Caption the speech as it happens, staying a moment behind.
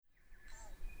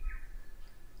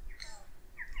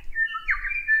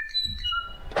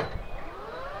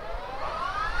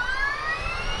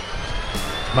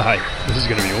Mate, this is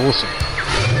going to be awesome.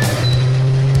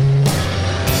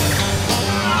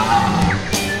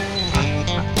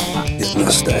 He's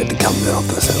must have to come down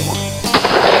this hill.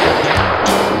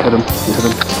 Hit him.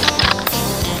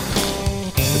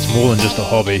 It's more than just a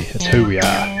hobby, it's who we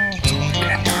are.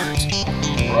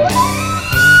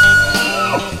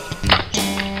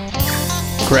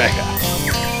 Cracker.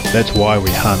 That's why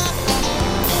we hunt.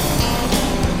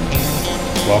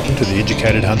 Welcome to the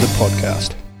Educated Hunter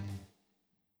podcast.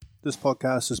 This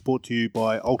podcast is brought to you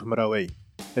by Ultimate OE.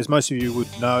 As most of you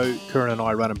would know, Kieran and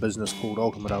I run a business called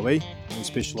Ultimate OE, and we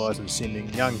specialise in sending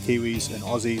young Kiwis and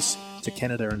Aussies to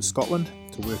Canada and Scotland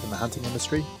to work in the hunting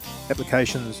industry.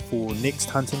 Applications for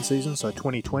next hunting season, so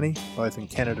 2020, both in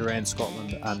Canada and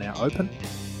Scotland, are now open.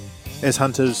 As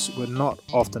hunters, we're not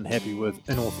often happy with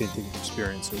inauthentic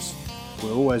experiences.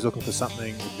 We're always looking for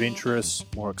something adventurous,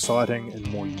 more exciting and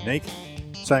more unique.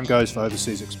 Same goes for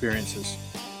overseas experiences.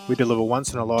 We deliver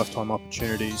once-in-a-lifetime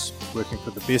opportunities working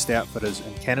for the best outfitters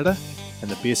in Canada and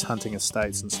the best hunting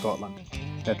estates in Scotland.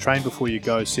 Our train before you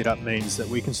go setup means that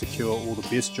we can secure all the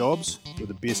best jobs with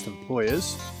the best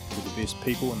employers, with the best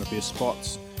people in the best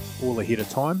spots, all ahead of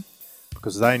time,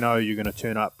 because they know you're going to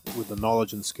turn up with the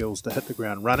knowledge and skills to hit the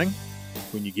ground running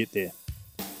when you get there.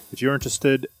 If you're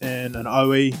interested in an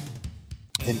OE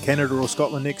in Canada or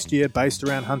Scotland next year based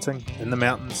around hunting in the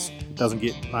mountains, it doesn't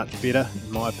get much better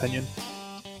in my opinion.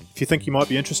 If you think you might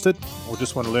be interested or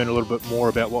just want to learn a little bit more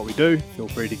about what we do, feel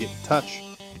free to get in touch.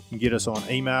 You can get us on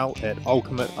email at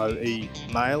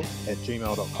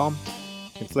ultimateoemail@gmail.com.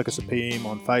 You can flick us a PM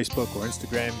on Facebook or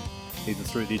Instagram, either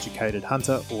through the Educated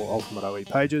Hunter or Ultimate OE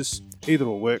pages. Either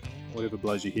will work, whatever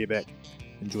blows your hair back.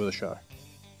 Enjoy the show.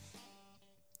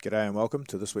 G'day and welcome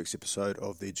to this week's episode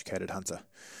of the Educated Hunter.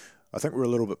 I think we're a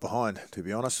little bit behind, to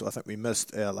be honest. I think we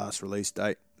missed our last release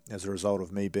date as a result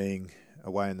of me being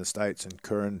away in the States and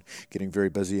Kieran getting very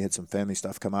busy, had some family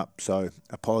stuff come up, so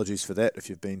apologies for that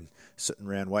if you've been sitting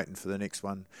around waiting for the next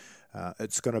one.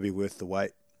 It's going to be worth the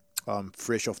wait. I'm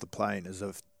fresh off the plane as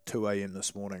of 2 a.m.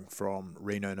 this morning from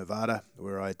Reno, Nevada,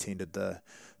 where I attended the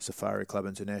Safari Club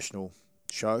International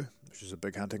show, which is a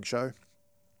big hunting show.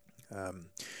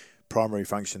 Primary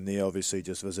function there, obviously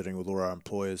just visiting with all our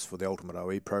employers for the Ultimate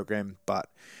OE program,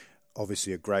 but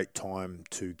obviously a great time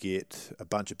to get a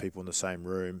bunch of people in the same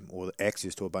room or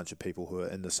access to a bunch of people who are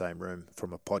in the same room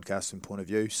from a podcasting point of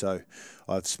view. So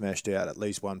I've smashed out at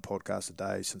least one podcast a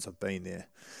day since I've been there.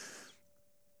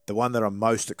 The one that I'm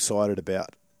most excited about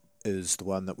is the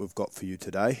one that we've got for you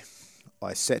today.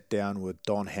 I sat down with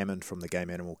Don Hammond from the Game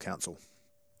Animal Council.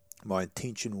 My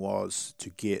intention was to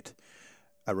get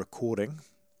a recording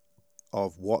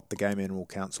of what the Game Animal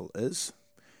Council is,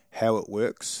 how it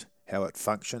works, how it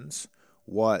functions,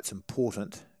 why it's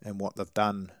important, and what they've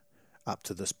done up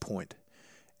to this point,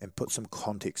 and put some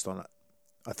context on it.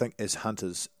 I think as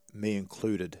hunters, me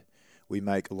included, I've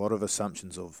made a lot of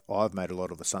assumptions about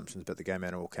the Game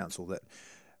Animal Council that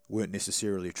weren't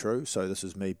necessarily true. So this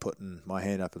is me putting my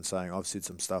hand up and saying I've said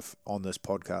some stuff on this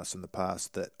podcast in the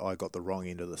past that I got the wrong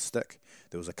end of the stick.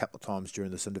 There was a couple of times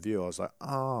during this interview I was like,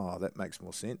 that makes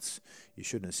more sense. You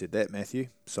shouldn't have said that, Matthew.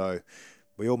 So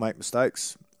we all make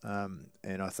mistakes.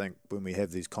 And I think when we have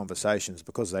these conversations,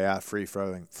 because they are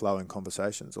free-flowing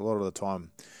conversations, a lot of the time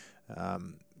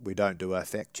we don't do our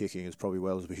fact-checking as probably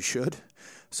well as we should.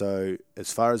 So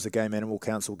as far as the Game Animal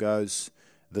Council goes,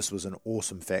 this was an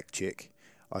awesome fact-check.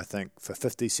 I think for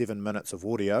 57 minutes of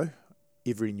audio,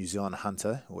 every New Zealand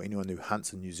hunter or anyone who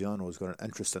hunts in New Zealand or has got an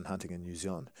interest in hunting in New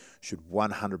Zealand should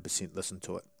 100% listen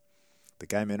to it. The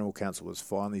Game Animal Council is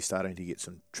finally starting to get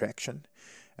some traction.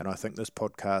 And I think this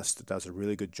podcast does a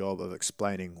really good job of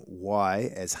explaining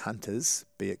why, as hunters,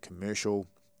 be it commercial,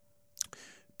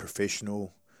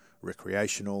 professional,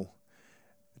 recreational,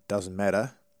 it doesn't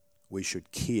matter, we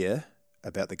should care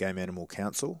about the Game Animal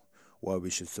Council, why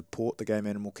we should support the Game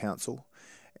Animal Council,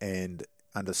 and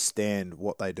understand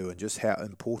what they do and just how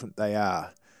important they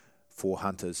are for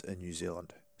hunters in New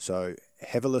Zealand. So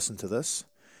have a listen to this,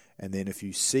 and then if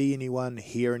you see anyone,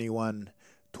 hear anyone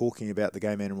talking about the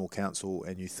Game Animal Council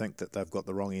and you think that they've got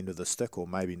the wrong end of the stick or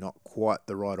maybe not quite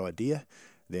the right idea,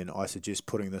 then I suggest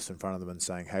putting this in front of them and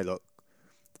saying, hey look,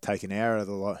 take an hour out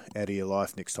of your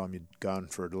life next time you're going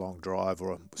for a long drive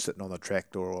or sitting on the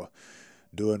tractor or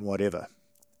doing whatever,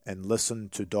 and listen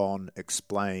to Don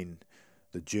explain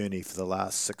the journey for the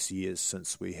last 6 years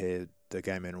since we had the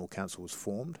Game Animal Council was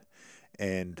formed,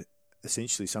 and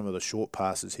essentially some of the short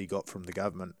passes he got from the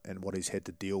government and what he's had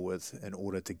to deal with in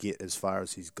order to get as far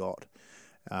as he's got.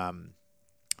 And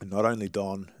not only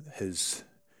Don, his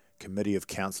committee of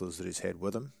councillors that he's had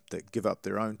with him that give up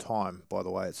their own time, by the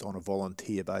way, it's on a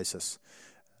volunteer basis,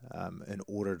 in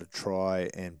order to try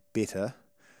and better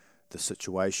the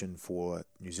situation for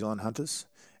New Zealand hunters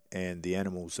and the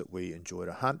animals that we enjoy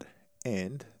to hunt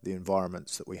and the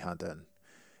environments that we hunt in.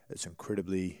 It's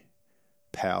incredibly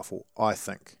powerful, I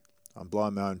think. I'm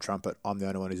blowing my own trumpet. I'm the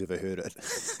only one who's ever heard it,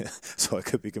 so I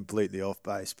could be completely off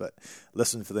base, but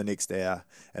listen for the next hour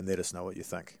and let us know what you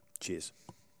think. Cheers.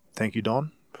 Thank you,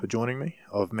 Don, for joining me.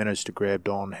 I've managed to grab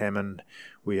Don Hammond.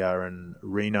 We are in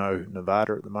Reno,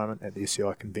 Nevada at the moment at the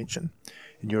SCI convention,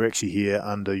 and you're actually here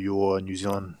under your New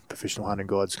Zealand Professional Hunting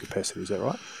Guides capacity, is that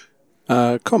right?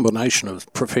 A combination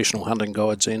of professional hunting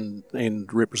guides and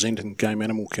representing Game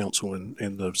Animal Council, and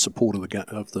the support of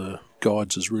the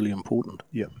guides is really important.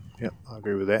 Yep, I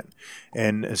agree with that.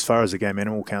 And as far as the Game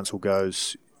Animal Council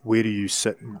goes, where do you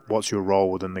sit? What's your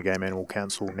role within the Game Animal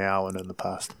Council now and in the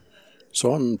past?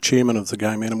 So I'm chairman of the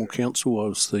Game Animal Council. I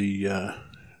was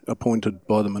appointed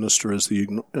by the Minister as the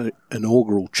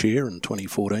inaugural chair in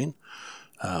 2014.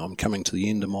 I'm coming to the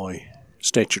end of my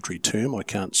statutory term. I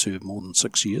can't serve more than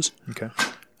 6 years. Okay.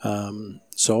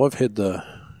 So I've had the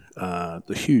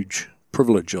huge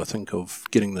privilege, I think, of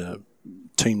getting the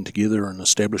team together and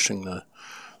establishing the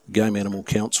Game Animal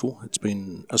Council. It's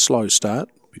been a slow start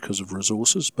because of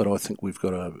resources, but I think we've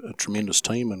got a tremendous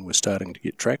team and we're starting to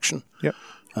get traction. Yep.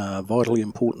 Vitally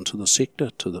important to the sector,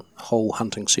 to the whole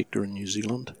hunting sector in New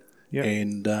Zealand. Yep.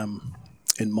 And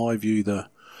in my view,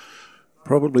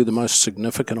 probably the most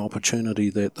significant opportunity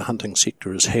that the hunting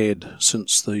sector has had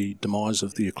since the demise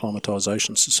of the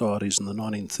acclimatisation societies in the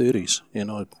 1930s, and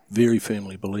I very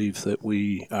firmly believe that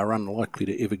we are unlikely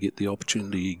to ever get the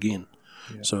opportunity again.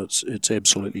 Yeah. So it's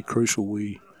absolutely crucial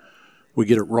we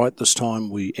get it right this time.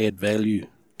 We add value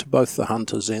to both the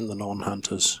hunters and the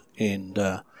non-hunters, and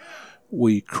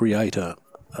we create a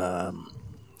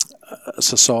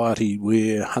society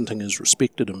where hunting is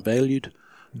respected and valued.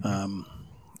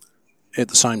 At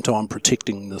the same time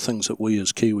protecting the things that we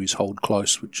as Kiwis hold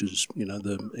close, which is,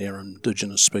 our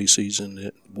indigenous species and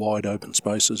the wide open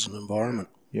spaces and environment.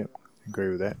 Yep, agree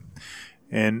with that.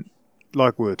 And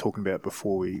like we were talking about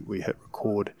before we hit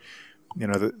record,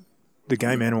 the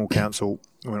Game Animal Council,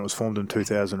 when it was formed in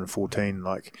 2014,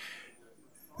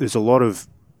 there's a lot of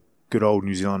good old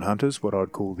New Zealand hunters, what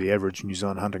I'd call the average New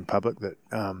Zealand hunting public, that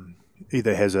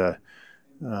either has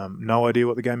no idea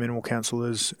what the Game Animal Council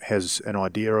is, has an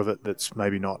idea of it that's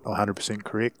maybe not 100%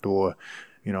 correct, or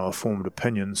a formed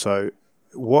opinion. So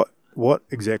what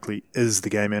exactly is the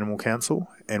Game Animal Council,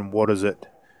 and what is it?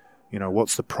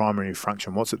 What's the primary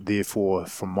function? What's it there for,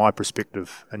 from my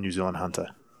perspective, a New Zealand hunter?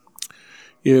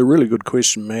 Yeah, really good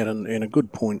question, Matt, and a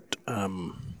good point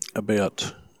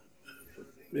about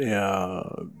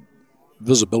our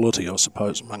visibility, I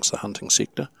suppose, amongst the hunting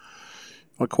sector.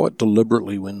 Quite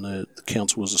deliberately, when the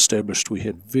council was established, we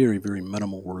had very, very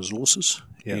minimal resources.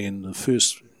 Yep. And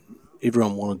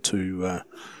everyone wanted to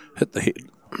hit the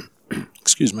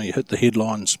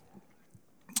headlines,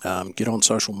 get on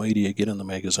social media, get in the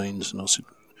magazines. And I said,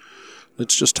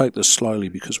 let's just take this slowly,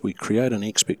 because we create an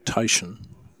expectation,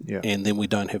 yep, and then we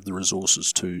don't have the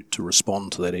resources to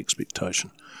respond to that expectation.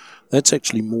 That's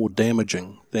actually more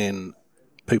damaging than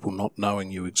people not knowing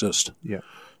you exist. Yeah.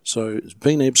 So it's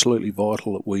been absolutely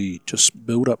vital that we just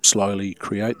build up slowly,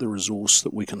 create the resource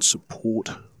that we can support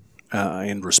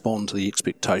and respond to the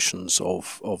expectations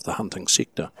of the hunting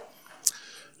sector.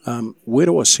 Where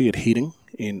do I see it heading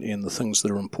in the things that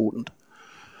are important?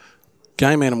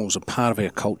 Game animals are part of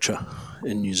our culture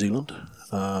in New Zealand.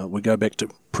 We go back to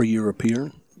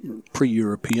pre-European,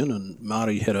 and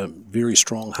Māori had a very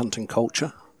strong hunting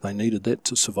culture. They needed that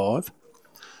to survive.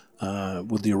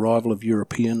 With the arrival of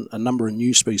European, a number of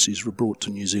new species were brought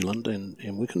to New Zealand,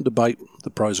 and we can debate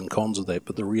the pros and cons of that,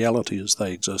 but the reality is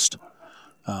they exist.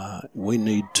 We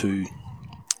need to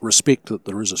respect that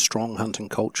there is a strong hunting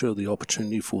culture. The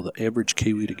opportunity for the average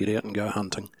Kiwi to get out and go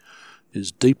hunting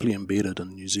is deeply embedded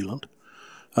in New Zealand.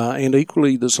 And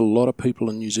equally, there's a lot of people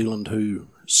in New Zealand who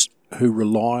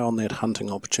rely on that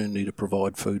hunting opportunity to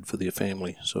provide food for their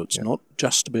family. So it's not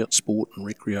just about sport and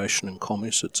recreation and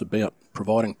commerce, it's about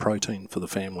providing protein for the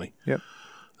family. Yep.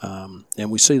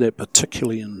 And we see that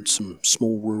particularly in some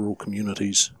small rural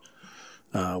communities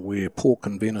where pork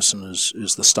and venison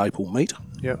is the staple meat,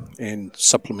 yep, and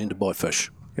supplemented by fish.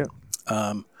 Yep.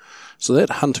 So that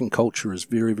hunting culture is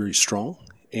very, very strong,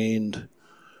 and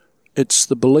it's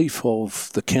the belief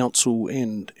of the council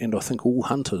and I think all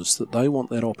hunters that they want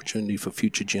that opportunity for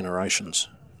future generations.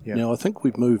 Yep. Now, I think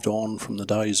we've moved on from the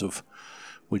days of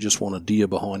we just want a deer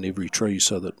behind every tree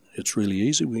so that it's really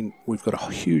easy. We've got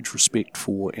a huge respect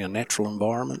for our natural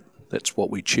environment. That's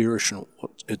what we cherish, and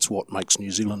it's what makes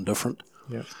New Zealand different.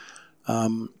 Yep.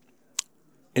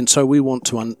 And so we want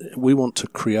to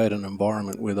create an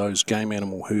environment where those game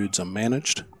animal herds are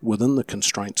managed within the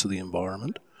constraints of the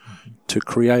environment, to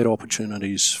create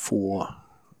opportunities for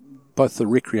both the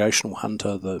recreational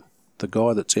hunter, the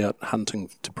guy that's out hunting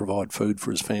to provide food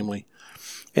for his family,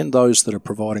 and those that are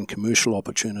providing commercial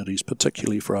opportunities,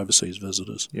 particularly for overseas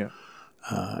visitors. Yeah.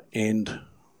 And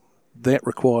that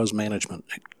requires management.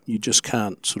 You just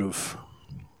can't sort of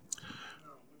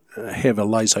have a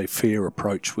laissez-faire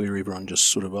approach where everyone just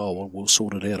sort of, oh, well, we'll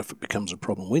sort it out if it becomes a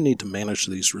problem. We need to manage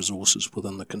these resources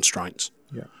within the constraints.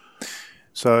 Yeah.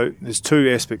 So there's two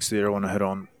aspects there I want to hit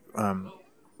on.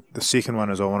 The second one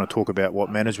is I want to talk about what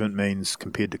management means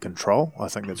compared to control. I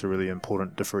think that's a really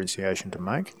important differentiation to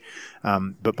make.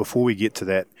 But before we get to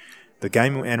that, the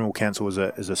Game Animal Council is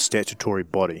a statutory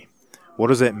body. What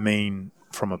does that mean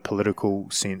from a political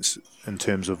sense in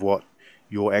terms of what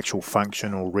your actual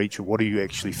function or reach, or what do you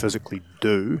actually physically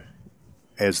do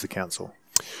as the council?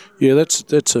 Yeah,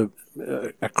 that's a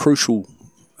crucial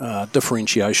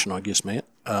differentiation, I guess, Matt.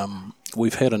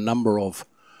 We've had a number of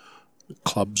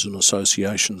clubs and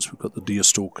associations. We've got the deer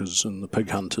stalkers and the pig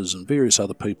hunters and various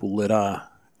other people that are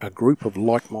a group of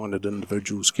like-minded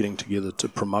individuals getting together to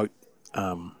promote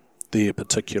their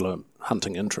particular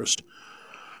hunting interest.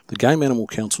 The Game Animal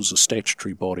Council is a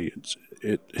statutory body.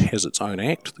 It has its own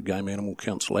act, the Game Animal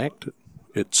Council Act.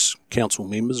 Its council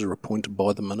members are appointed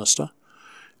by the Minister,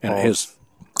 and it has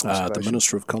the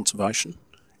Minister of Conservation,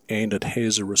 and it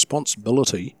has a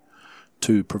responsibility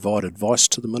to provide advice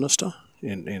to the Minister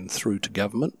and through to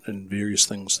government in various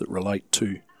things that relate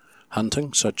to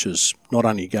hunting, such as not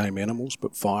only game animals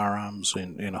but firearms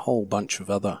and a whole bunch of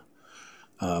other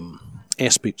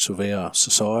aspects of our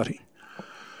society.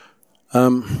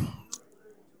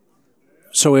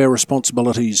 So our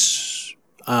responsibilities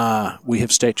are, we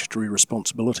have statutory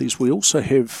responsibilities. We also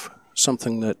have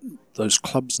something that those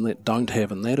clubs and that don't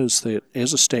have, and that is that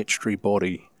as a statutory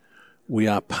body, we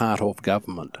are part of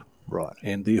government. Right.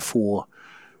 And therefore,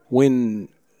 when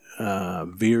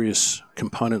various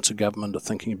components of government are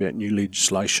thinking about new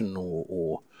legislation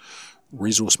or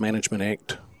Resource Management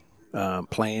Act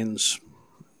plans,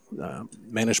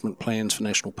 management plans for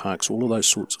national parks, all of those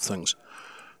sorts of things,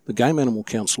 the Game Animal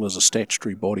Council as a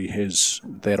statutory body has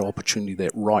that opportunity,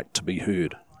 that right to be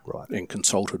heard and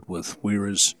consulted with,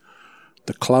 whereas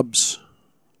the clubs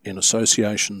and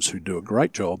associations who do a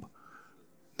great job,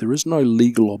 there is no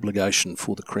legal obligation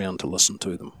for the Crown to listen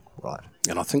to them. Right.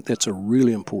 And I think that's a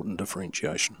really important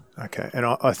differentiation. Okay, and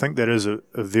I think that is a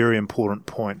very important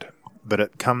point, but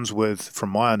it comes with, from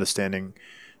my understanding,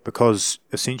 because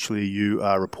essentially you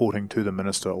are reporting to the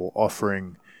Minister or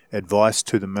offering advice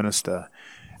to the Minister,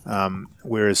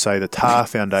 whereas, say, the TAR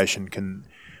Foundation can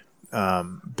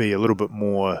be a little bit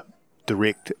more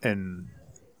direct in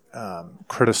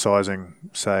criticising,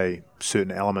 say,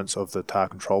 certain elements of the TAR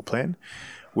control plan,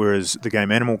 whereas the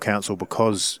Game Animal Council,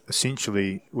 because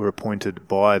essentially we're appointed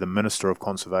by the Minister of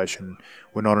Conservation,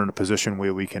 we're not in a position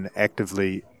where we can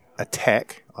actively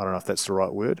attack, I don't know if that's the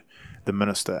right word, the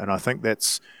Minister. And I think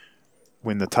that's,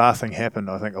 when the TAR thing happened,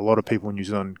 I think a lot of people in New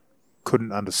Zealand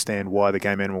couldn't understand why the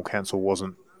Game Animal Council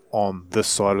wasn't on this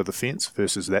side of the fence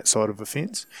versus that side of the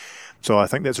fence. So I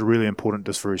think that's a really important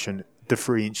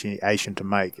differentiation to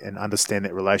make, and understand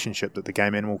that relationship that the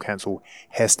Game Animal Council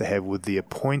has to have with the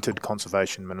appointed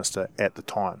Conservation Minister at the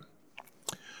time.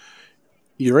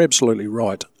 You're absolutely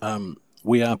right.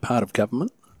 We are part of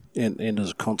government, and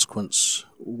as a consequence,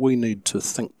 we need to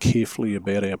think carefully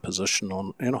about our position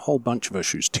on and a whole bunch of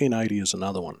issues. 1080 is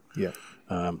another one. Yeah.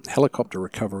 Helicopter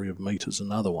recovery of meat is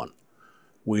another one,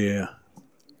 where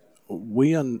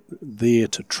we are there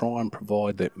to try and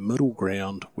provide that middle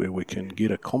ground where we can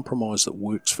get a compromise that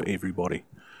works for everybody.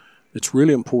 It's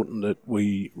really important that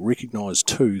we recognise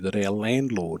too that our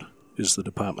landlord is the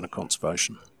Department of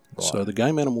Conservation. Right. So the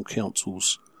Game Animal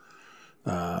Council's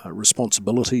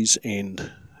responsibilities and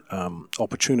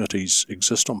opportunities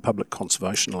exist on public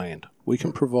conservation land. We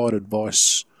can provide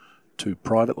advice to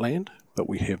private land, but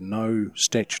we have no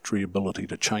statutory ability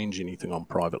to change anything on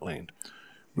private land.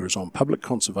 Whereas on public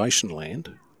conservation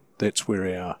land, that's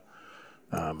where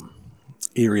our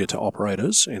area to operate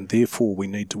is, and therefore we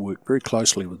need to work very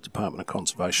closely with the Department of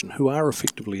Conservation, who are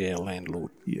effectively our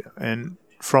landlord. Yeah, and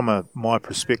from my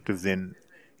perspective then,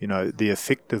 you know, the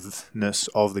effectiveness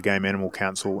of the Game Animal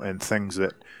Council and things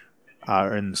that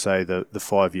are in, say, the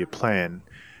 5-year plan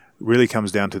really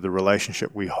comes down to the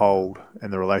relationship we hold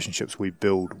and the relationships we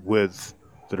build with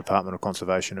the Department of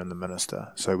Conservation and the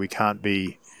Minister. So we can't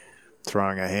be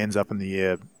throwing our hands up in the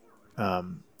air.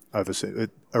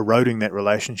 Eroding that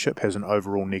relationship has an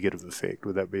overall negative effect.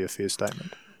 Would that be a fair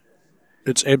statement?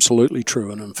 It's absolutely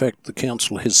true, and in fact the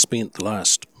council has spent the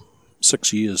last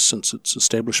 6 years since its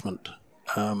establishment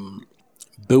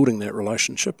building that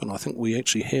relationship, and I think we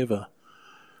actually have a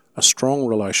strong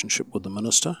relationship with the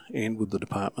Minister and with the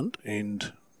department,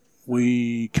 and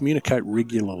we communicate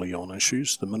regularly on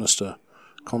issues. The Minister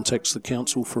contacts the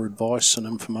council for advice and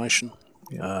information,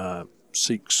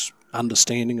 seeks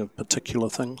understanding of particular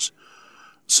things.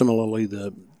 Similarly,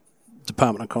 the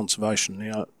Department of Conservation.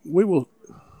 Now,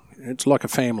 it's like a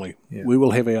family. Yeah. We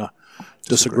will have our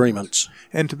disagreements.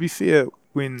 And to be fair,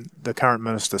 when the current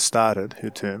Minister started her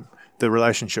term, the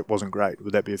relationship wasn't great.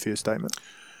 Would that be a fair statement?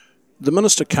 The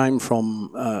Minister came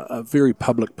from a very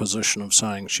public position of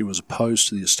saying she was opposed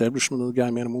to the establishment of the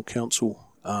Game Animal Council,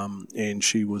 and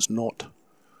she was not,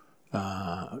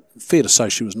 fair to say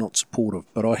she was not supportive,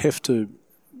 but I have to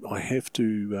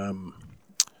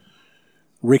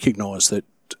recognise that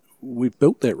we've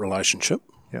built that relationship.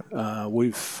 Yep.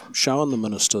 We've shown the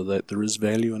Minister that there is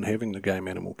value in having the Game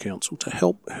Animal Council to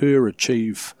help her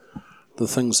achieve the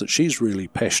things that she's really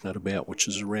passionate about, which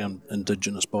is around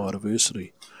Indigenous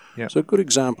biodiversity. Yep. So a good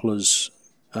example is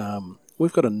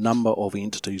we've got a number of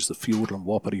entities, the Fiordland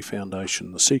Wapiti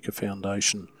Foundation, the Seeker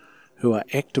Foundation, who are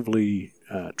actively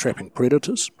trapping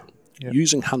predators,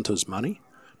 using hunters' money,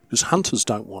 because hunters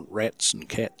don't want rats and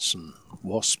cats and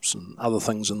wasps and other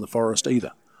things in the forest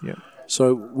either. Yep.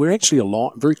 So we're actually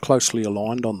very closely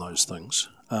aligned on those things,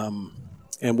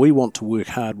 and we want to work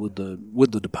hard with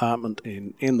the department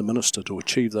and the Minister to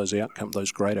achieve those outcomes,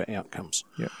 those greater outcomes.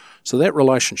 Yep. So that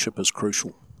relationship is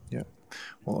crucial. Yeah.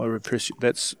 Well, I appreciate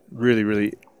that's really,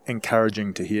 really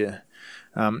encouraging to hear.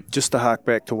 Just to hark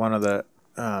back to one of the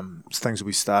things that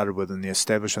we started with in the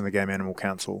establishing the Game Animal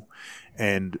Council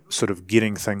and sort of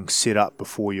getting things set up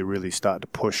before you really start to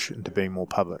push into being more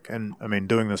public. And I mean,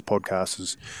 doing this podcast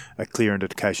is a clear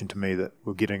indication to me that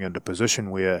we're getting into a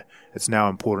position where it's now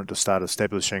important to start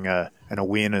establishing an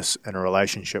awareness and a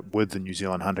relationship with the New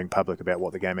Zealand hunting public about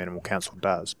what the Game Animal Council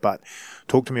does. But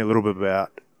talk to me a little bit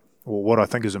about, well, what I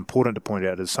think is important to point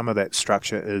out is some of that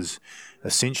structure is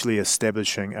essentially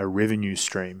establishing a revenue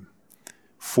stream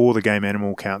for the Game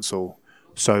Animal Council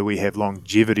so we have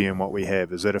longevity in what we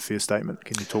have. Is that a fair statement?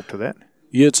 Can you talk to that?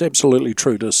 Yeah, it's absolutely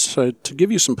true. So to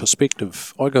give you some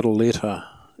perspective, I got a letter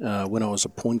when I was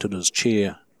appointed as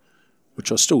chair,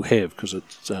 which I still have because it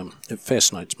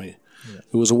fascinates me. Yeah.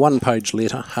 It was a one-page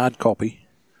letter, hard copy,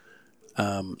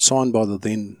 signed by the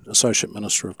then Associate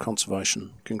Minister of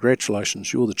Conservation.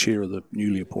 Congratulations, you're the chair of the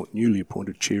newly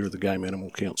appointed chair of the Game Animal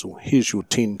Council. Here's your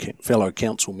 10 fellow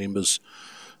council members.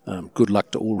 Good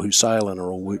luck to all who sail and are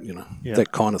all work,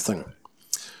 that kind of thing.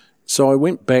 So I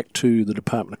went back to the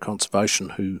Department of Conservation,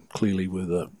 who clearly were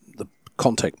the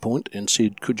contact point, and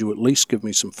said, could you at least give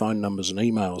me some phone numbers and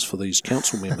emails for these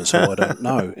council members who I don't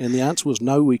know? And the answer was,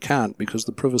 no, we can't, because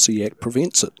the Privacy Act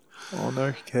prevents it. Oh,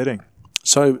 no kidding.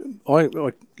 So I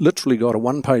literally got a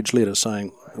one-page letter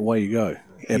saying, away you go.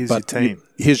 Here's your team.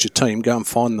 Here's your team, go and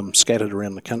find them scattered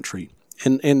around the country.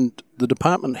 And the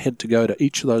department had to go to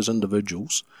each of those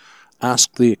individuals,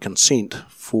 ask their consent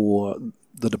for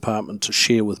the department to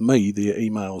share with me their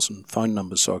emails and phone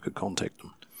numbers so I could contact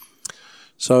them.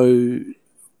 So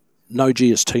no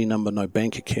GST number, no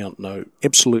bank account, no,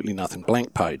 absolutely nothing,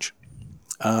 blank page.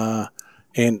 And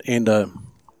a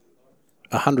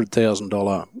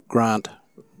 $100,000 grant,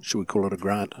 should we call it a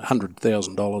grant,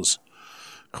 $100,000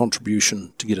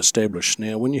 contribution to get established.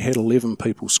 Now, when you had 11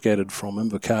 people scattered from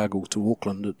Invercargill to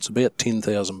Auckland, it's about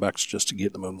 $10,000 just to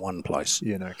get them in one place.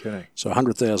 Yeah, no kidding. So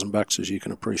 $100,000, as you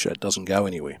can appreciate, doesn't go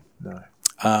anywhere. No.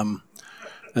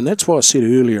 And that's why I said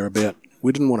earlier about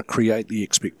we didn't want to create the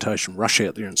expectation, rush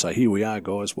out there and say, here we are,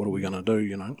 guys, what are we going to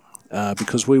do,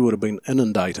 because we would have been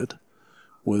inundated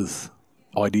with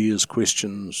ideas,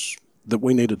 questions that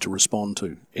we needed to respond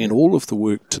to. And all of the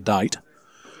work to date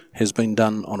has been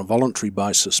done on a voluntary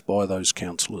basis by those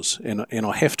councillors. And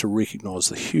I have to recognise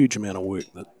the huge amount of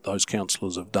work that those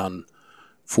councillors have done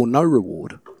for no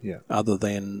reward other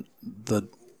than the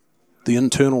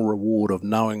internal reward of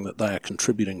knowing that they are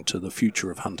contributing to the future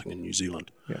of hunting in New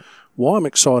Zealand. Yeah. Why I'm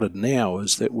excited now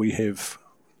is that we have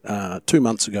 2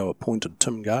 months ago appointed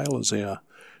Tim Gale as our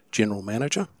General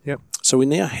Manager. Yep. So we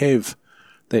now have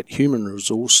that human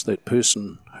resource, that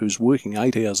person who's working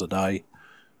 8 hours a day,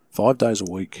 5 days a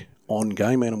week on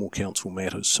Game Animal Council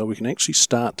matters, so we can actually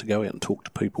start to go out and talk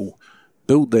to people,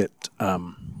 build that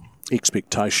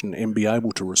expectation and be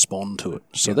able to respond to it.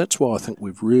 So that's why I think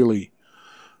we've really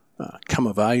come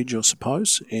of age, I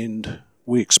suppose, and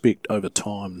we expect over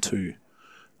time to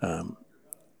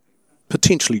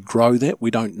potentially grow that.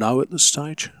 We don't know at this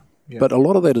stage. But a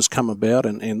lot of that has come about,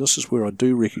 and this is where I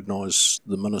do recognise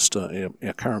the Minister,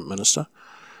 our current Minister,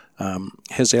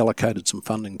 has allocated some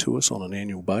funding to us on an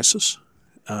annual basis,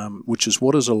 which is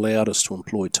what has allowed us to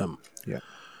employ Tim. Yeah.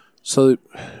 So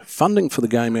funding for the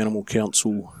Game Animal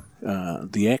Council,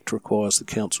 the Act requires the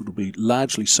council to be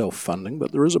largely self-funding,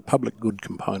 but there is a public good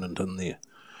component in there.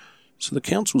 So the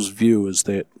council's view is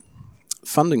that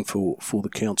funding for the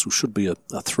council should be a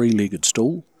three-legged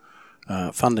stool.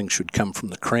 Funding should come from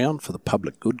the Crown for the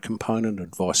public good component,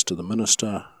 advice to the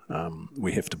Minister.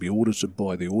 We have to be audited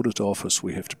by the Audit Office.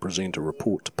 We have to present a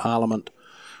report to Parliament.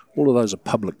 All of those are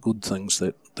public good things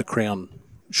that the Crown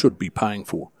should be paying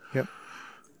for. Yep.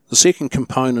 The second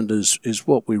component is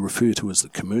what we refer to as the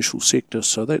commercial sector.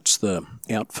 So that's the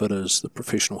outfitters, the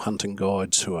professional hunting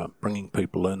guides who are bringing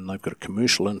people in. They've got a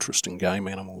commercial interest in game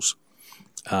animals.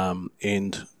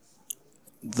 And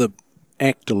the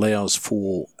Act allows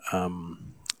for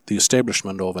the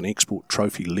establishment of an export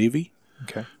trophy levy,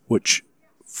 which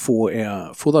for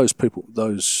those people,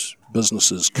 those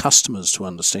businesses, customers to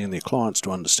understand, their clients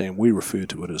to understand, we refer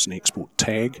to it as an export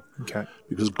tag,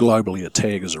 because globally a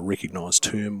tag is a recognised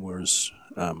term, whereas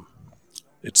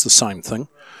it's the same thing.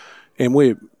 And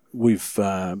we've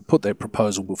put that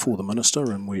proposal before the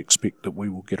Minister, and we expect that we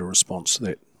will get a response to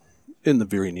that in the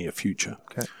very near future.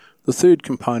 The third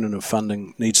component of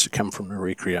funding needs to come from the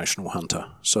recreational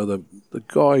hunter. So the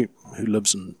guy who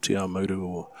lives in Te Awamutu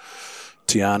or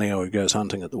Te Aneo who goes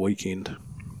hunting at the weekend,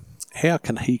 how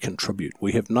can he contribute?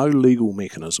 We have no legal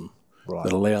mechanism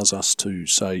that allows us to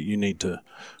say you need to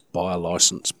buy a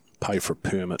licence, pay for a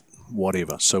permit,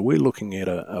 whatever. So we're looking at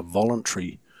a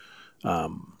voluntary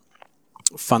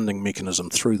funding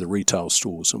mechanism through the retail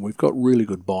stores, and we've got really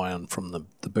good buy-in from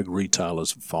the big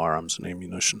retailers of firearms and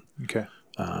ammunition.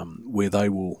 Where they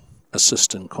will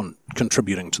assist in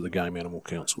contributing to the Game Animal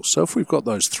Council. So if we've got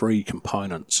those three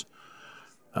components,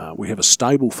 we have a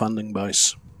stable funding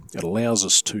base. It allows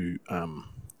us to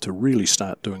really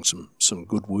start doing some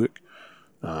good work.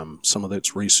 Some of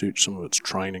that's research, some of it's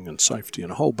training and safety,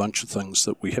 and a whole bunch of things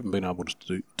that we haven't been able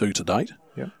to do to date.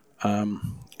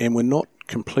 And we're not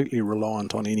completely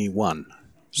reliant on any one.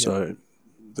 So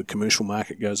the commercial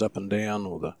market goes up and down,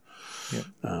 or the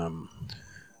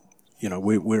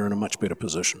we're in a much better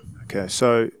position. Okay,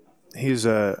 so here's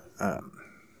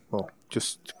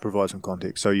just to provide some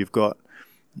context. So you've got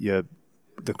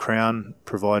the Crown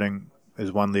providing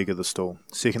is one leg of the stool.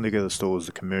 Second leg of the stool is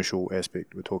the commercial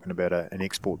aspect. We're talking about an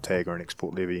export tag or an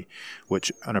export levy,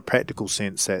 which in a practical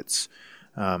sense, that's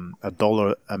a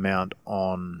dollar amount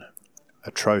on a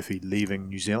trophy leaving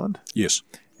New Zealand. Yes.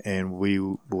 And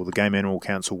the Game Animal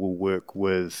Council will work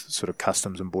with sort of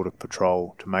Customs and Border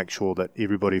Patrol to make sure that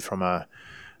everybody from an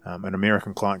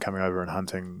American client coming over and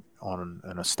hunting on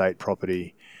an estate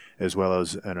property, as well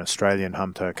as an Australian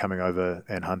hunter coming over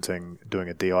and hunting, doing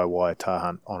a DIY tar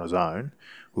hunt on his own,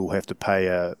 will have to pay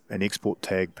an export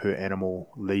tag per animal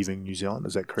leaving New Zealand.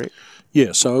 Is that correct?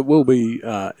 Yeah, so it will be.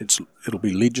 It'll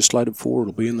be legislated for.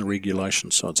 It'll be in the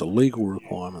regulations. So it's a legal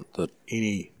requirement that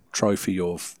any trophy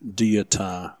of deer,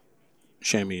 tar,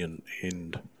 chamois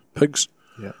and pigs,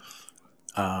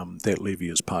 that levy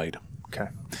is paid. Okay.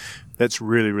 That's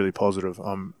really, really positive.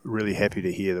 I'm really happy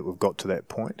to hear that we've got to that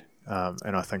point.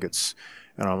 And I think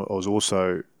I was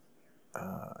also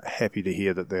happy to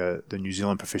hear that the New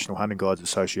Zealand Professional Hunting Guides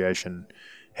Association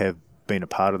have been a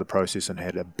part of the process and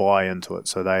had a buy into it.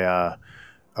 So they are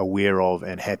aware of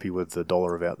and happy with the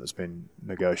dollar amount that's been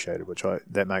negotiated,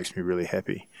 that makes me really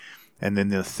happy. And then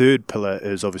the third pillar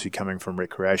is obviously coming from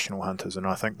recreational hunters. And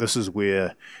I think this is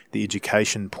where the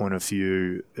education point of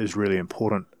view is really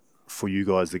important for you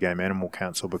guys, the Game Animal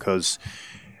Council, because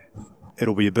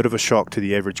it'll be a bit of a shock to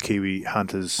the average Kiwi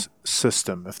hunter's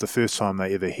system if the first time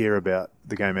they ever hear about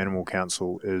the Game Animal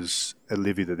Council is a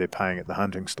levy that they're paying at the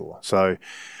hunting store. So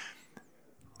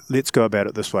let's go about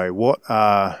it this way. What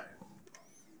are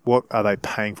they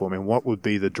paying for? I mean, what would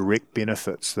be the direct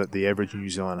benefits that the average New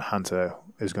Zealand hunter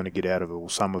is going to get out of it, or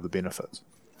some of the benefits?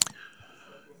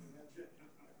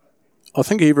 I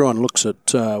think everyone looks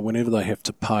at whenever they have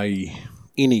to pay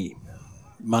any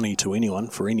money to anyone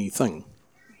for anything,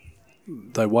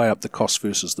 they weigh up the cost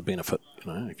versus the benefit.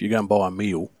 If you go and buy a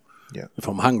meal, if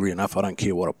I'm hungry enough, I don't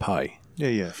care what I pay.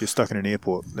 Yeah. If you're stuck in an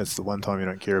airport, that's the one time you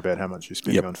don't care about how much you're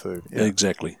spending on food.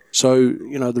 Exactly. So,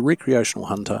 the recreational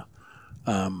hunter,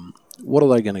 what are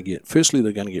they going to get? Firstly,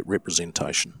 they're going to get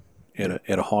representation at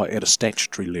a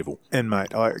statutory level. And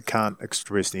mate, I can't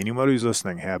express to anyone who's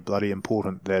listening how bloody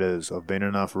important that is. I've been in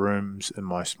enough rooms in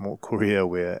my small career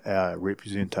where our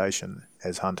representation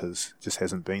as hunters just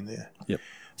hasn't been there. Yep.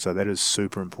 So that is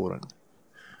super important.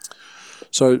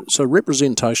 So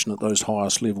representation at those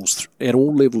highest levels, at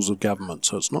all levels of government,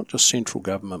 so it's not just central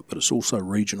government, but it's also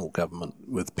regional government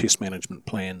with pest management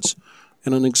plans.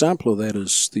 And an example of that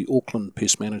is the Auckland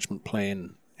Pest Management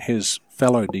Plan has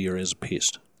fallow deer as a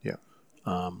pest. Yeah.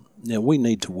 Now, we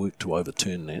need to work to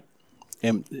overturn that.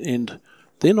 And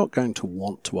they're not going to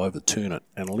want to overturn it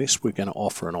unless we're going to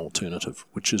offer an alternative,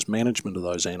 which is management of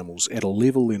those animals at a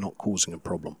level they're not causing a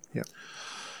problem. Yeah.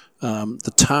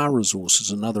 The tar resource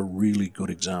is another really good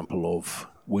example of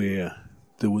where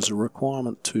there was a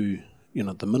requirement to,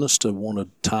 the minister wanted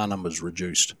tar numbers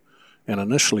reduced. And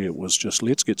initially it was just,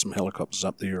 let's get some helicopters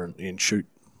up there and shoot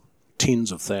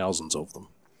tens of thousands of them.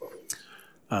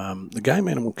 The Game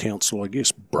Animal Council, I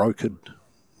guess, brokered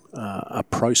a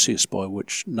process by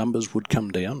which numbers would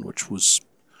come down, which was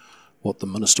what the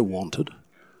minister wanted,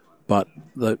 but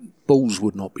the bulls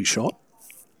would not be shot,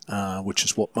 which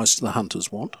is what most of the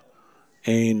hunters want,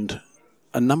 and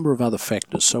a number of other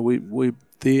factors. So we're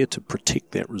there to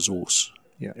protect that resource,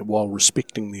 while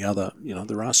respecting the other,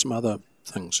 there are some other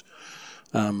things.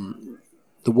 The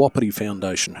Wapiti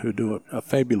Foundation, who do a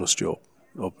fabulous job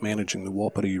of managing the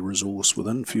Wapiti resource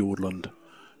within Fiordland,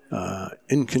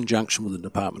 in conjunction with the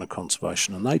Department of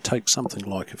Conservation, and they take something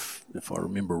like, if I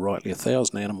remember rightly,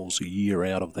 1,000 animals a year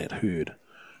out of that herd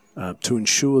to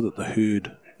ensure that the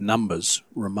herd numbers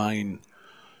remain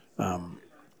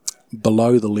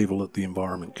below the level that the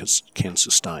environment can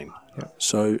sustain. Yeah.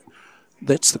 So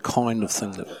that's the kind of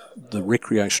thing that the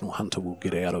recreational hunter will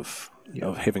get out of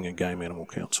having a Game Animal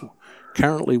Council.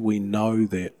 Currently, we know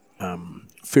that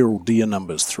feral deer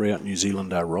numbers throughout New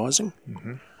Zealand are rising.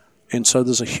 Mm-hmm. And so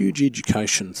there's a huge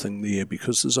education thing there,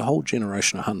 because there's a whole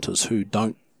generation of hunters who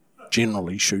don't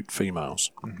generally shoot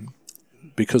females,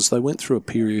 because they went through a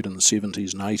period in the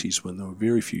 70s and 80s when there were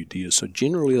very few deer, so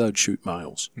generally they'd shoot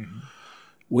males. Mm-hmm.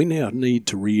 We now need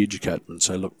to re-educate them and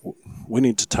say, look, we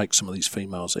need to take some of these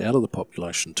females out of the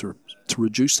population to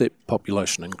reduce that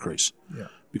population increase,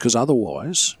 because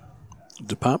otherwise the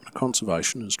Department of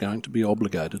Conservation is going to be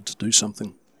obligated to do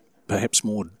something perhaps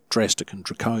more drastic and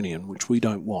draconian, which we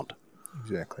don't want.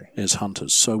 Exactly. As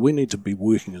hunters. So we need to be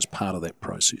working as part of that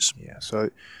process. Yeah, so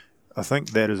I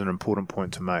think that is an important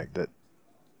point to make, that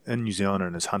in New Zealand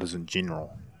and as hunters in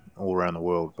general, all around the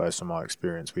world, based on my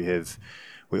experience, we're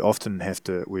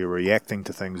reacting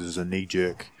to things as a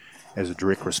knee-jerk, as a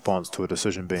direct response to a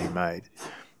decision being made.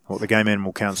 What the Game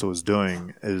Animal Council is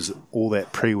doing is all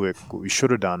that pre-work what we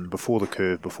should have done before the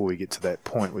curve, before we get to that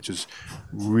point, which is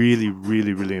really,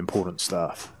 really, really important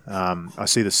stuff. I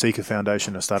see the Seeker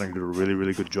Foundation are starting to do a really,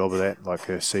 really good job of that. Like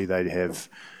I see they have,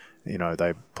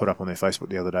 they put up on their Facebook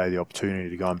the other day the opportunity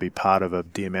to go and be part of a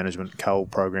deer management cull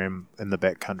program in the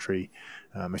backcountry.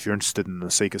 If you're interested in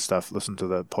the Seeker stuff, listen to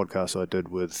the podcast I did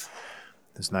with,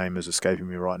 his name is escaping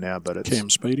me right now, but it's Cam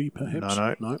Speedy, perhaps?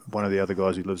 No. One of the other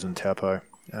guys who lives in Taupo,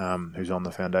 who's on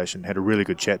the foundation, had a really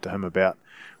good chat to him about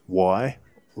why,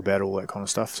 about all that kind of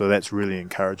stuff. So that's really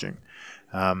encouraging.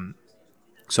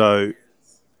 So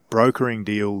brokering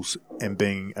deals and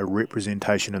being a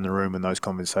representation in the room when those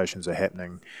conversations are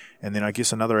happening. And then I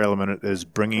guess another element is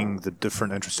bringing the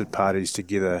different interested parties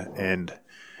together and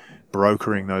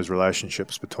brokering those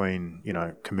relationships between,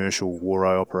 commercial war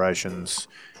operations,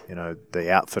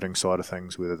 the outfitting side of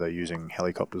things, whether they're using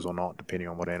helicopters or not, depending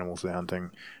on what animals they're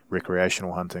hunting,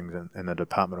 recreational hunting, and the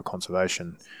Department of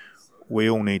Conservation. We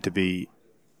all need to be,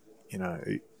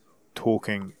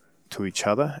 talking to each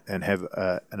other and have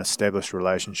an established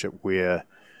relationship where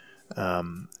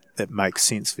it makes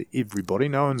sense for everybody.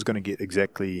 No one's going to get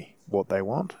exactly what they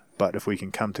want, but if we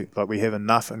can come to, we have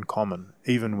enough in common,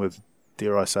 even with,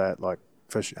 dare I say it, like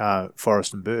fish,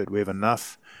 forest and bird, we have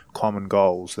enough common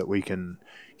goals that we can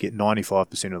get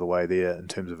 95% of the way there in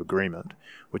terms of agreement,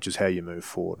 which is how you move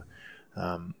forward.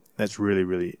 That's really,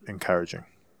 really encouraging.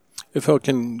 If I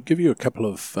can give you a couple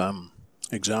of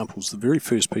examples, the very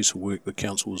first piece of work the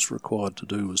council was required to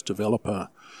do was develop a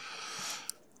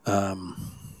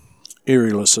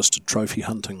aerial-assisted trophy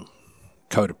hunting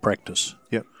code of practice.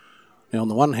 Yep. Now, on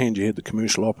the one hand, you had the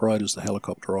commercial operators, the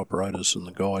helicopter operators, and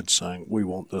the guides saying, we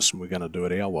want this and we're going to do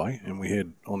it our way. And we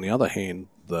had, on the other hand,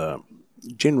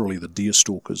 generally the deer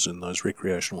stalkers and those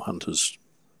recreational hunters'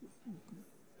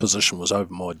 position was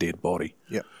over my dead body.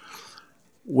 Yep.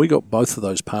 We got both of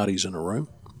those parties in a room.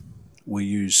 We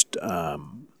used,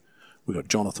 we got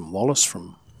Jonathan Wallace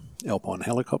from Alpine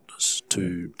Helicopters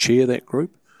to chair that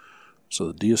group. So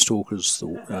the deer stalkers,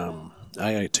 the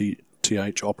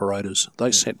AATH operators,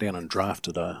 they sat down and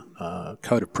drafted a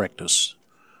code of practice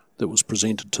that was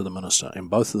presented to the minister, and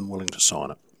both of them willing to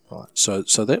sign it. Right. So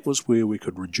that was where we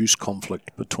could reduce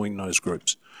conflict between those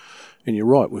groups. And you're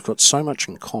right, we've got so much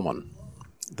in common.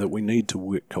 that we need to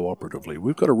work cooperatively.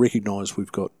 We've got to recognise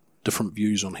we've got different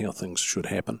views on how things should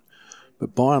happen,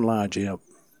 but by and large,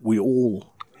 we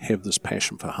all have this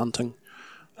passion for hunting,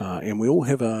 and we all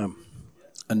have a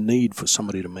need for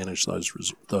somebody to manage those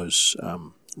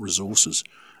resources.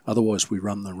 Otherwise, we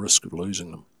run the risk of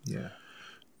losing them. Yeah.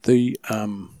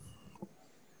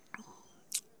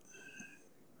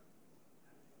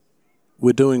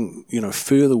 We're doing,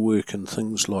 further work in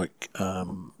things like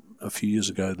a few years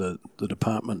ago, the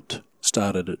department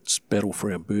started its Battle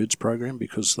for Our Birds program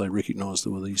because they recognised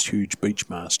there were these huge beach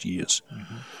mast years,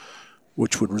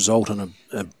 which would result in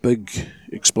a big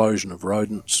explosion of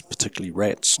rodents, particularly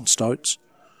rats and stoats.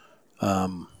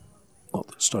 Not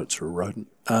that stoats are a rodent.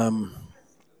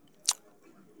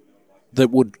 That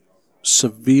would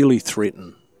severely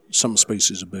threaten some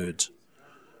species of birds.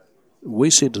 We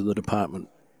said to the department,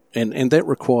 and that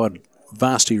required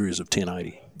vast areas of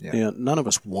 1080. Yeah. Now, none of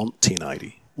us want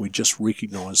 1080. We just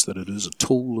recognise that it is a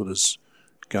tool that is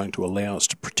going to allow us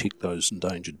to protect those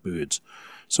endangered birds.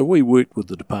 So we worked with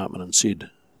the department and said,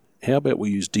 how about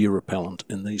we use deer repellent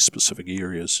in these specific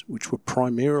areas, which were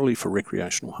primarily for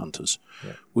recreational hunters,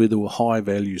 where there were high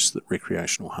values that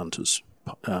recreational hunters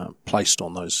placed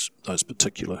on those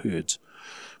particular herds.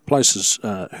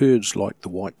 Herds like the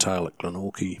whitetail at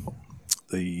Glenorchy,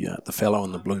 the fallow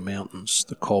in the Blue Mountains,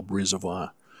 the Cobb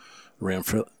Reservoir around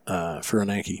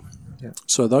Whirinaki. Yeah.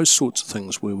 So those sorts of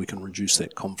things where we can reduce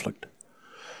that conflict.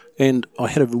 And I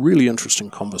had a really interesting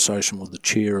conversation with the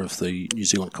chair of the New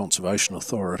Zealand Conservation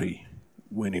Authority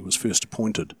when he was first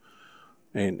appointed.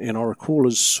 And I recall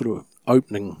his sort of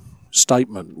opening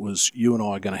statement was, you and I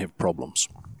are going to have problems.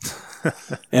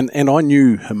 and I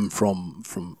knew him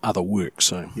from other work.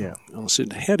 So yeah. And I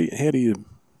said, how do you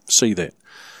see that?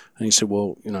 And he said,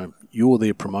 well, you're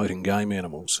there promoting game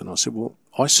animals. And I said, well,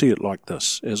 I see it like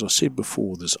this. As I said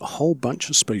before, there's a whole bunch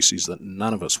of species that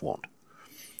none of us want.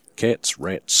 Cats,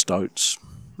 rats, stoats,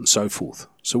 and so forth.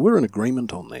 So we're in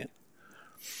agreement on that.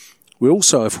 We're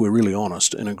also, if we're really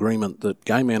honest, in agreement that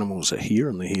game animals are here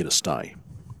and they're here to stay.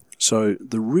 So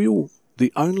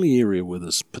the only area where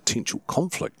there's potential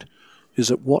conflict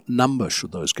is at what number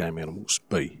should those game animals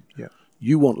be. Yeah.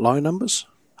 You want low numbers,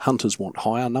 hunters want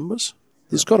higher numbers.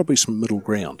 There's got to be some middle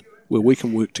ground where we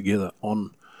can work together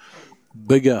on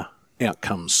bigger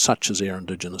outcomes such as our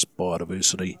Indigenous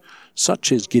biodiversity,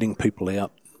 such as getting people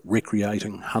out,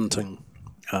 recreating, hunting,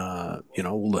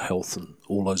 all the health and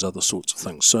all those other sorts of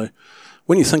things. So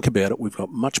when you think about it, we've got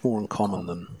much more in common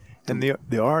than... And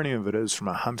the irony of it is, from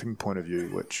a hunting point of view,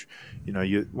 which,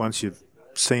 once you've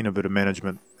seen a bit of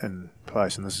management in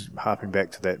place, and this is harping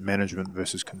back to that management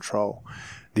versus control,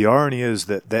 the irony is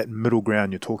that middle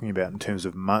ground you're talking about in terms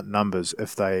of numbers,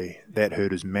 if that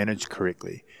herd is managed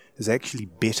correctly, is actually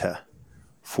better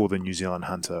for the New Zealand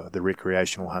hunter, the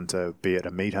recreational hunter, be it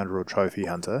a meat hunter or trophy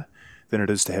hunter, than it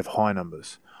is to have high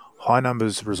numbers. High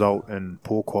numbers result in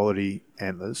poor quality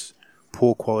antlers,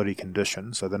 poor quality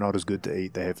condition, so they're not as good to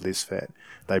eat, they have less fat,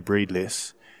 they breed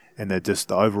less, and the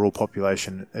overall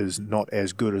population is not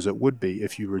as good as it would be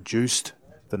if you reduced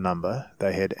the number,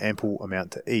 they had ample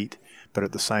amount to eat, but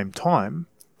at the same time,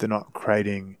 they're not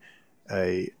creating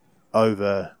a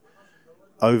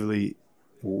overly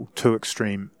or too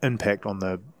extreme impact on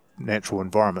the natural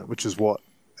environment, which is what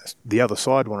the other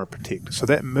side want to protect. So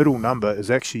that middle number is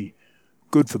actually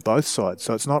good for both sides.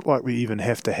 So it's not like we even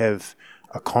have to have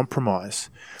a compromise.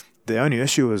 The only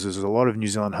issue is a lot of New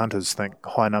Zealand hunters think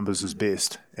high numbers is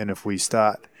best, and if we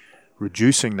start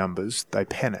reducing numbers, they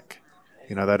panic.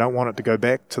 They don't want it to go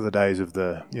back to the days of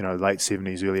the late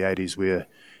 70s, early 80s, where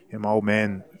my old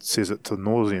man says it to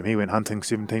nauseam. He went hunting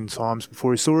 17 times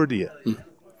before he saw a deer.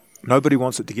 Nobody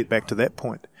wants it to get back to that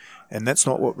point, and that's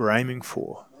not what we're aiming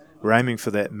for. We're aiming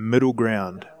for that middle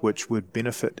ground, which would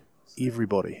benefit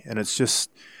everybody, and it's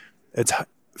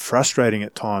frustrating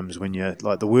at times when you're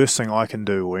like, the worst thing I can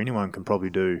do, or anyone can probably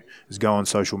do, is go on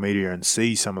social media and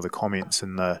see some of the comments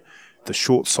and the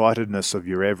short-sightedness of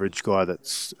your average guy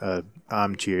that's an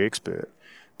armchair expert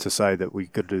to say that we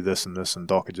could do this and this and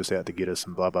Doc are just out to get us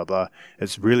and blah, blah, blah.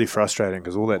 It's really frustrating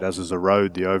because all that does is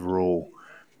erode the overall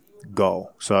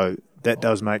goal. So that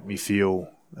does make me feel,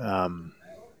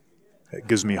 it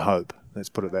gives me hope. Let's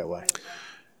put it that way.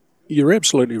 You're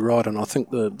absolutely right, and I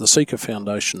think the Seeker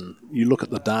Foundation, you look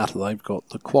at the data they've got,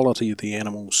 the quality of the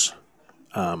animals,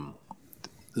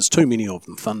 there's too many of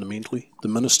them fundamentally. The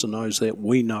Minister knows that,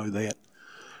 we know that.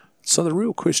 So the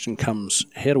real question comes,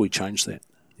 how do we change that?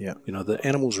 Yeah. The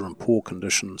animals are in poor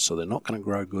condition, so they're not going to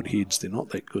grow good heads, they're not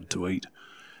that good to eat.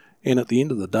 And at the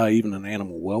end of the day, even an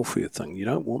animal welfare thing, you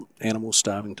don't want animals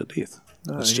starving to death.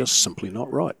 No, it's just simply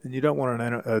not right. And you don't want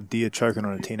a deer choking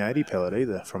on a 1080 pellet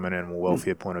either from an animal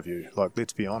welfare point of view. Like,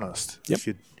 let's be honest. Yep. If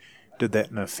you did that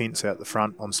in a fence out the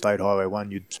front on State Highway 1,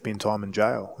 you'd spend time in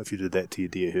jail if you did that to your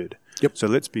deer herd. Yep. So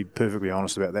let's be perfectly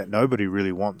honest about that. Nobody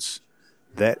really wants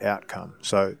that outcome.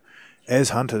 So as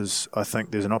hunters, I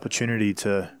think there's an opportunity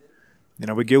to,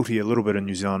 we're guilty a little bit in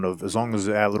New Zealand of, as long as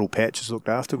our little patch is looked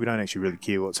after, we don't actually really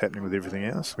care what's happening with everything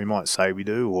else. We might say we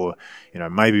do, or,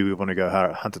 maybe we want to go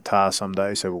hunt a tahr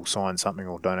someday, so we'll sign something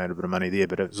or donate a bit of money there,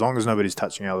 but as long as nobody's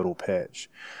touching our little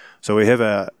patch. So we have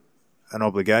an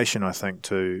obligation, I think,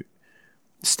 to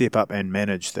step up and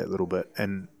manage that little bit.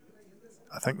 And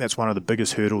I think that's one of the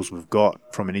biggest hurdles we've got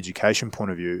from an education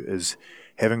point of view, is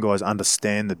having guys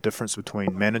understand the difference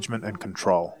between management and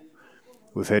control.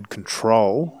 We've had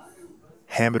control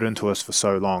hammered into us for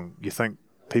so long.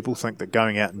 People think that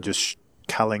going out and just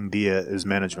culling deer is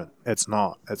management. It's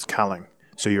not. It's culling.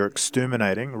 So you're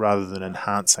exterminating rather than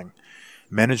enhancing.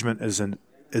 Management is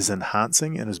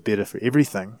enhancing and is better for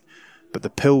everything, but the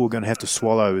pill we're going to have to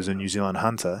swallow as a New Zealand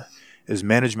hunter is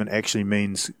management actually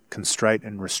means constraint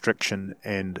and restriction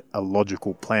and a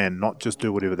logical plan, not just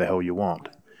do whatever the hell you want.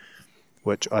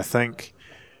 Which I think,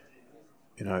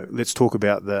 let's talk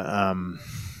about the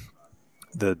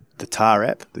TAR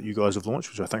app that you guys have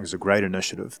launched, which I think is a great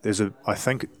initiative. I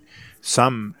think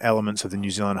some elements of the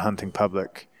New Zealand hunting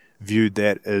public viewed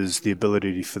that as the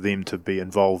ability for them to be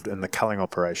involved in the culling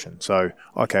operation. So,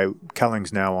 okay,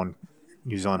 culling's now on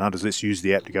New Zealand hunters. Let's use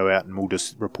the app to go out and we'll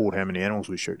just report how many animals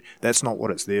we shoot. That's not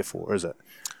what it's there for, is it?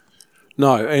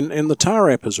 No, and the TAR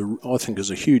app I think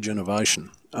is a huge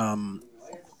innovation.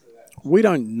 We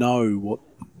don't know what,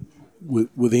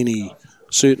 with any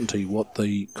certainty, what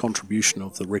the contribution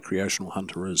of the recreational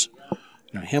hunter is.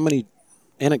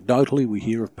 Anecdotally we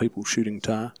hear of people shooting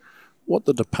tahr. What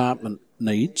the department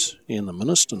needs, and the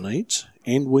minister needs,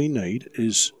 and we need,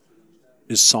 is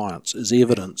science, is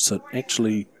evidence that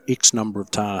actually X number of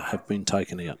tahr have been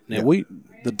taken out. Now,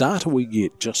 the data we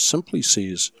get just simply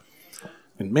says,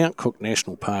 in Mount Cook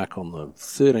National Park on the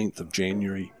 13th of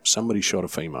January, somebody shot a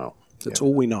female. That's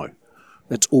all we know.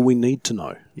 That's all we need to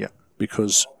know. Yeah.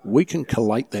 Because we can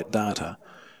collate that data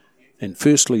and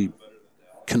firstly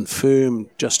confirm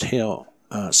just how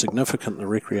significant the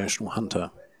recreational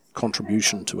hunter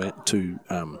contribution to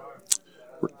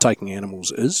taking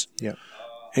animals is. Yeah.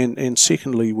 And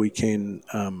secondly, we can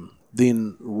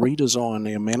then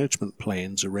redesign our management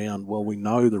plans around, well, we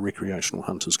know the recreational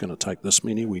hunter's going to take this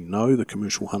many, we know the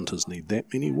commercial hunters need that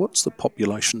many. What's the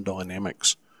population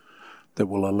dynamics that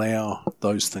will allow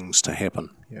those things to happen?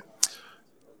 Yeah.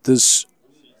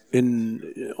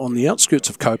 On the outskirts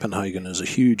of Copenhagen is a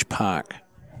huge park,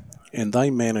 and they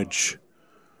manage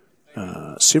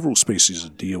several species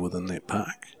of deer within that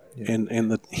park. Yeah.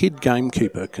 And the head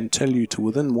gamekeeper can tell you to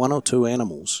within one or two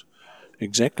animals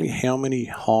exactly how many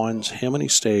hinds, how many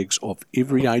stags of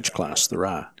every age class there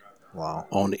are. Wow.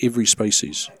 On every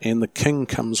species. And the king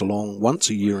comes along once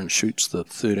a year and shoots the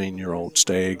 13-year-old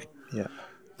stag. Yeah.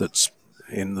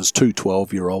 And there's two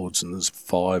 12-year-olds and there's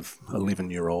 5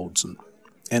 11-year-olds.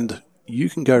 And you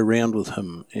can go round with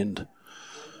him and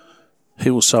he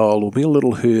will say, oh, there'll be a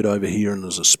little herd over here and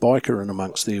there's a spiker in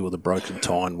amongst there with a broken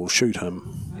tine, we'll shoot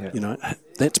him. Yeah.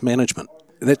 That's management.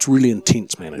 That's really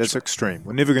intense management. That's extreme.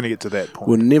 We're never going to get to that point.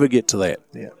 We'll never get to that.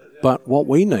 Yeah. But what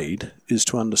we need is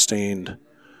to understand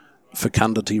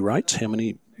fecundity rates, how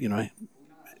many,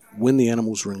 when the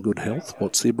animals are in good health,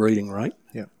 what's their breeding rate.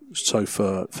 Yeah. So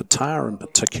for tahr in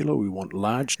particular, we want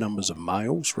large numbers of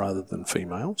males rather than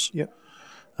females. Yeah.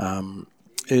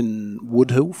 In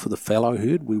Woodhill, for the fallow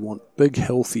herd, we want big,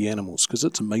 healthy animals because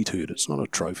it's a meat herd. It's not a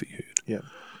trophy herd. Yeah.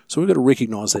 So we've got to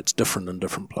recognise that's different in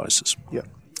different places. Yeah.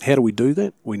 How do we do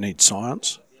that? We need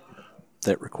science.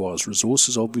 That requires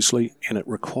resources, obviously, and it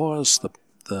requires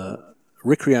the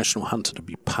recreational hunter to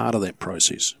be part of that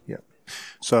process. Yeah.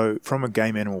 So from a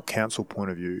Game Animal Council point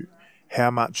of view,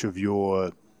 how much of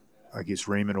your,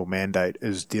 remit or mandate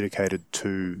is dedicated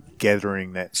to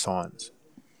gathering that science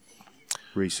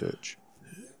research?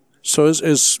 So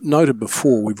as noted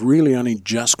before, we've really only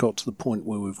just got to the point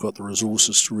where we've got the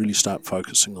resources to really start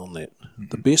focusing on that. Mm-hmm.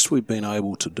 The best we've been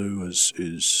able to do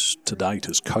is to date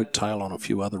is coattail on a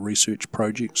few other research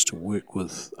projects to work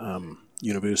with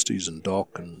universities and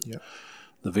DOC and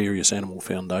the various animal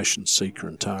foundations, Seeker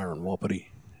and TAR and Wapiti.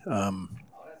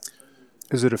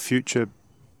 Is it a future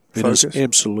focus? It is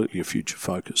absolutely a future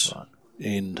focus. Right.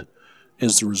 And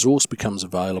as the resource becomes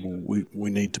available,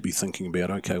 we need to be thinking about,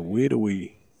 okay,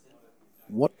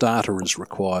 what data is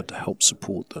required to help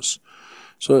support this?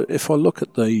 So if I look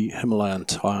at the Himalayan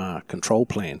tahr control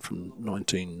plan from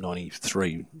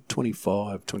 1993,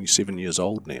 25, 27 years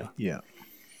old now,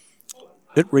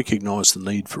 it recognised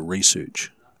the need for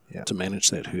research to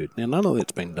manage that herd. Now, none of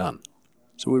that's been done.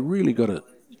 So we've really got to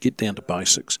get down to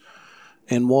basics.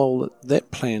 And while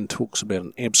that plan talks about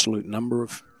an absolute number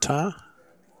of tahr,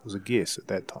 it was a guess at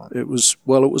that time. It was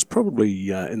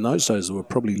probably, in those days, there were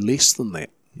probably less than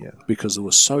that. Yeah. Because there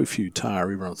were so few tahr,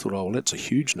 everyone thought, oh, well, that's a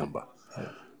huge number. Yeah.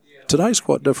 Today's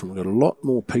quite different. We've got a lot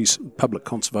more public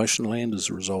conservation land as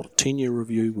a result of tenure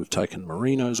review. We've taken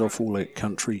merinos off all that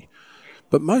country.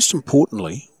 But most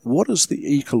importantly, what is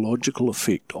the ecological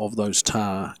effect of those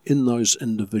tahr in those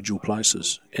individual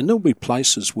places? And there'll be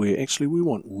places where actually we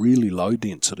want really low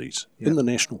densities in the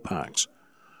national parks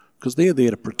because they're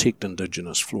there to protect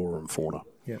indigenous flora and fauna.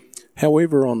 Yeah.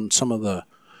 However, on some of the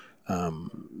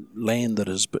land that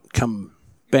has come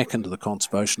back into the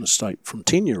conservation estate from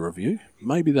tenure review,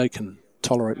 maybe they can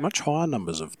tolerate much higher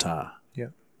numbers of tahr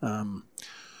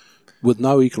with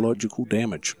no ecological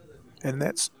damage. And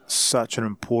that's such an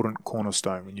important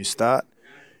cornerstone. When you start,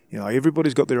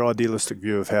 everybody's got their idealistic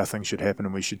view of how things should happen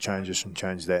and we should change this and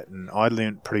change that. And I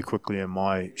learnt pretty quickly in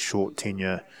my short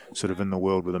tenure sort of in the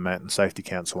world with the Mountain Safety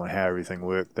Council and how everything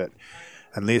worked that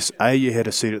unless A, you had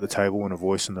a seat at the table and a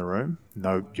voice in the room,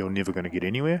 no, you're never going to get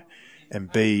anywhere.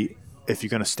 And B, if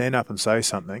you're going to stand up and say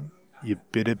something, you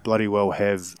better bloody well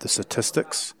have the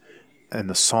statistics and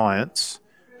the science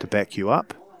to back you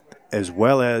up, as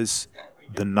well as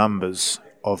the numbers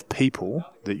of people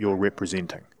that you're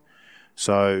representing.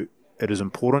 So it is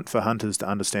important for hunters to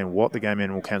understand what the Game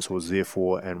Animal Council is there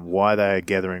for and why they are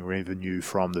gathering revenue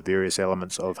from the various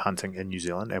elements of hunting in New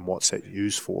Zealand and what's that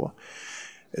used for.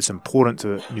 It's important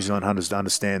to New Zealand hunters to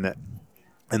understand that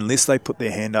unless they put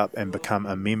their hand up and become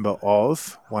a member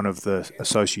of one of the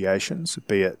associations,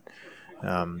 be it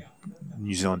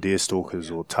New Zealand Deer Stalkers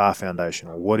or Tahr Foundation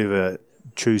or whatever,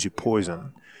 choose your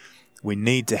poison, we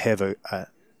need to have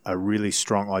a really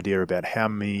strong idea about how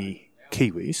many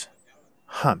Kiwis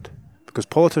hunt, because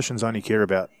politicians only care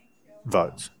about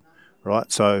votes,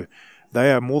 right? So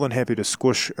they are more than happy to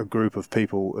squish a group of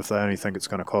people if they only think it's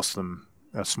going to cost them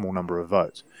a small number of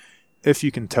votes. If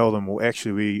you can tell them, well,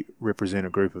 actually we represent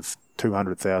a group of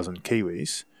 200,000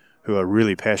 Kiwis who are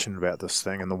really passionate about this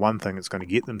thing, and the one thing that's going to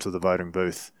get them to the voting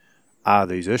booth are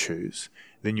these issues,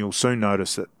 then you'll soon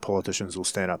notice that politicians will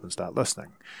stand up and start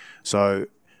listening. So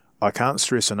I can't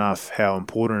stress enough how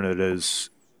important it is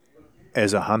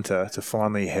as a hunter to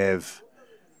finally have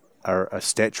a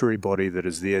statutory body that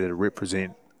is there to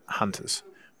represent hunters,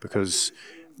 because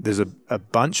there's a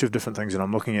bunch of different things, and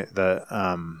I'm looking at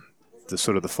the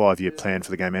sort of the 5-year plan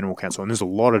for the Game Animal Council, and there's a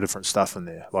lot of different stuff in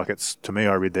there. Like, it's, to me,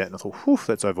 I read that and I thought, whew,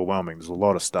 that's overwhelming. There's a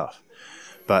lot of stuff.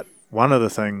 But one of the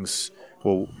things,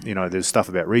 well, there's stuff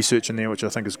about research in there, which I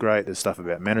think is great. There's stuff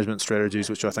about management strategies,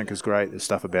 which I think is great. There's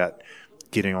stuff about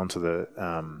getting onto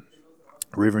the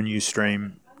revenue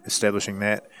stream, establishing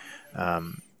that.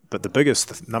 But the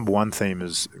biggest, number one theme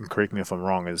is, and correct me if I'm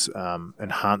wrong, is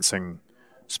enhancing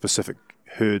specific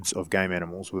herds of game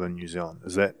animals within New Zealand.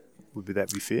 Would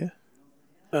that be fair?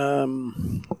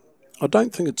 I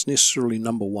don't think it's necessarily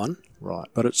number one, right?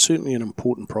 But it's certainly an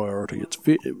important priority. It's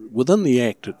within the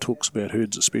Act, it talks about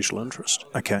herds of special interest.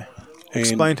 Okay.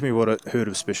 Explain to me what a herd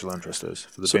of special interest is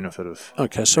for the benefit of...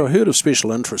 Okay, so a herd of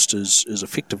special interest is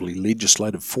effectively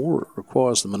legislative for it. It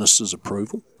requires the Minister's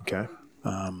approval. Okay.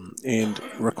 And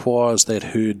requires that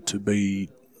herd to be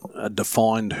a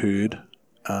defined herd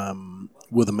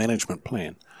with a management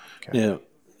plan. Okay. Now,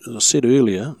 as I said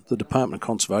earlier, the Department of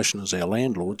Conservation is our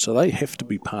landlord, so they have to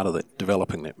be part of that,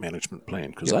 developing that management plan,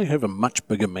 because they have a much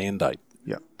bigger mandate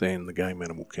than the Game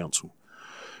Animal Council.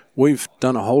 We've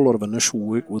done a whole lot of initial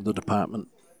work with the department,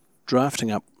 drafting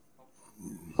up,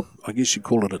 I guess you'd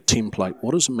call it a template.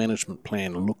 What does a management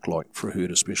plan look like for a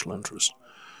herd of special interest?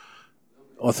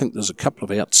 I think there's a couple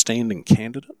of outstanding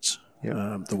candidates.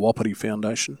 The Wapiti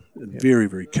Foundation, very,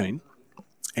 very keen,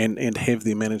 and have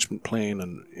their management plan,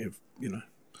 and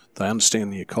they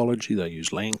understand the ecology, they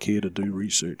use land care to do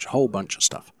research, a whole bunch of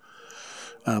stuff.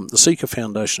 The Seeker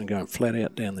Foundation are going flat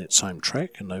out down that same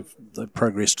track, and they've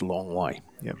progressed a long way.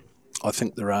 Yeah. I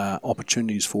think there are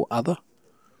opportunities for other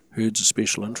herds of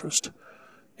special interest,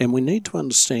 and we need to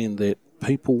understand that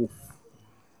people,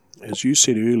 as you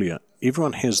said earlier,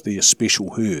 everyone has their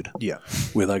special herd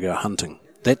where they go hunting.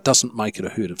 That doesn't make it a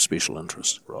herd of special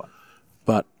interest. Right.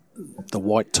 But the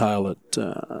whitetail at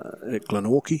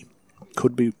Glenorchy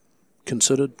could be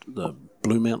considered, the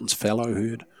Blue Mountains fallow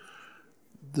herd.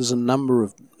 There's a number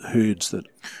of herds that...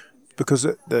 Because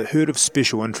the herd of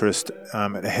special interest,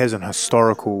 it has an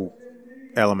historical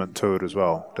element to it as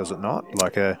well, does it not?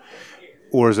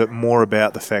 Or is it more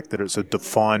about the fact that it's a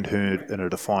defined herd in a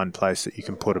defined place that you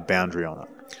can put a boundary on it?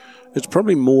 It's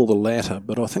probably more the latter,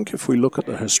 but I think if we look at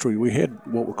the history, we had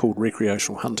what were called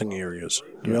recreational hunting areas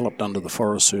developed under the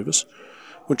Forest Service,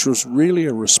 which was really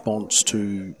a response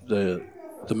to the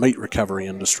meat recovery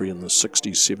industry in the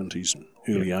 60s, 70s and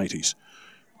early 80s.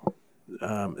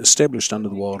 Established under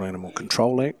the Wild Animal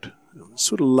Control Act,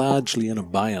 sort of largely in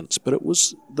abeyance, but it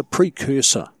was the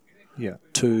precursor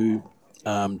to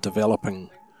developing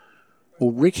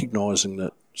or recognising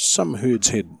that some herds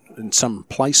had, in some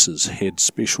places, had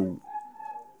special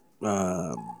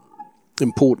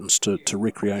importance to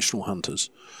recreational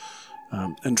hunters.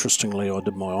 Interestingly, I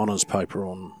did my honours paper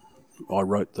I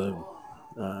wrote the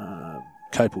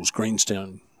Capel's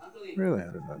Greenstown Really? I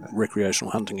didn't know that.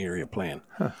 recreational hunting area plan.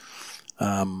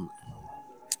 A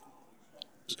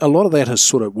lot of that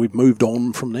has we've moved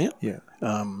on from that. Yeah.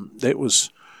 That was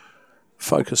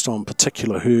focused on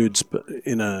particular herds, but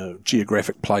in a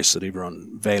geographic place that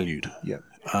everyone valued. Yeah.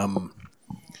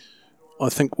 I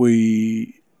think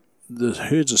the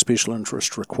herds of special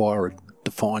interest require a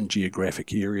defined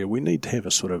geographic area. We need to have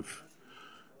a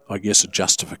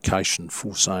justification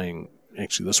for saying,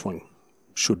 actually, this one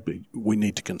we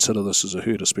need to consider this as a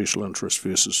herd of special interest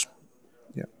versus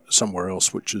somewhere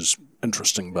else, which is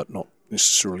interesting but not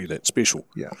necessarily that special.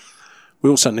 Yeah. We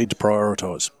also need to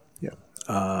prioritise.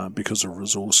 Because of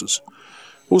resources.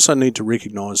 We also need to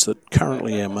recognise that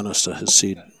currently our Minister has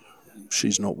said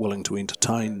she's not willing to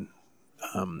entertain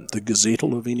the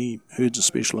gazettal of any herds of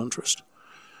special interest.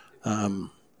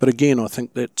 But again, I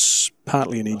think that's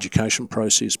partly an education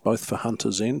process both for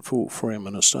hunters and for our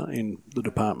Minister and the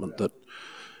department, that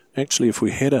actually if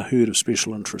we had a herd of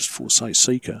special interest for, say,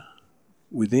 Sika,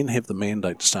 we then have the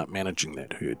mandate to start managing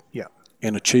that herd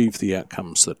and achieve the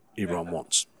outcomes that everyone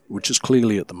wants, which is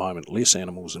clearly at the moment less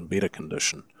animals in better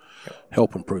condition,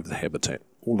 help improve the habitat,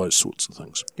 all those sorts of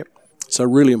things. So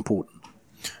really important.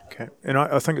 Okay. And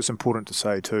I think it's important to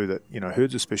say too that,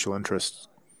 herds of special interest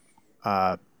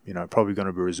are, probably going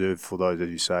to be reserved for those, as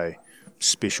you say,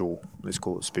 special, let's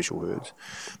call it special herds.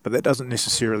 But that doesn't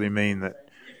necessarily mean that,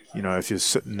 if you're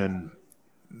sitting in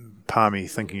Palmy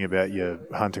thinking about your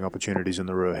hunting opportunities in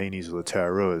the Ruahinis or the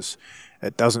Tararuas,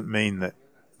 it doesn't mean that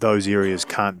those areas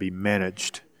can't be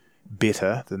managed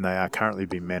better than they are currently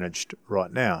being managed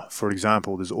right now. For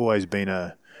example, there's always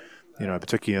been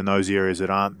particularly in those areas that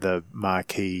aren't the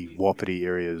marquee Wapiti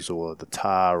areas or the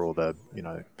Tar or the,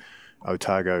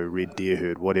 Otago red deer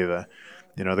herd, whatever,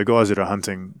 the guys that are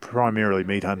hunting, primarily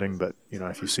meat hunting, but,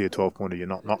 if you see a 12-pointer, you're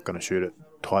not going to shoot it,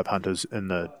 type hunters in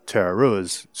the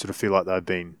Tararuas sort of feel like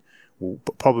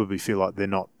probably feel like they're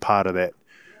not part of that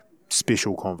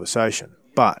special conversation.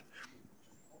 But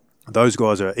those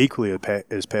guys are equally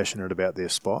as passionate about their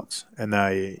spots, and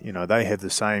they have the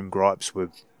same gripes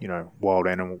with, wild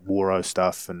animal waro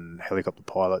stuff and helicopter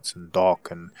pilots and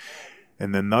dock, and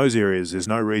in those areas, there's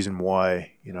no reason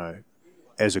why,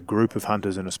 as a group of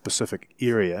hunters in a specific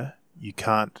area, you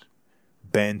can't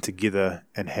band together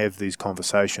and have these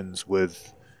conversations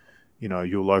with,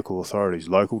 your local authorities,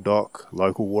 local dock,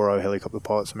 local waro helicopter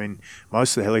pilots. I mean,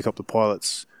 most of the helicopter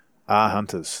pilots are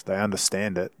hunters. They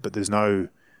understand it, but there's no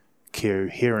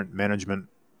coherent management.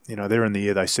 They're in the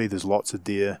air, they see there's lots of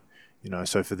deer,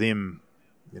 so for them,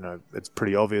 it's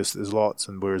pretty obvious there's lots,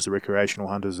 and whereas the recreational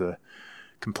hunters are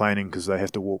complaining because they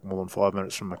have to walk more than 5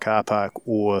 minutes from a car park,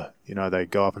 or, they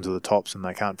go up into the tops and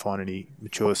they can't find any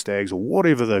mature stags, or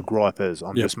whatever the gripe is.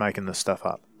 I'm just making this stuff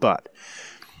up. But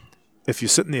if you're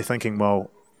sitting there thinking,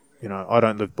 well, I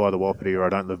don't live by the Wapiti, or I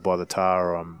don't live by the Tar,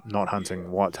 or I'm not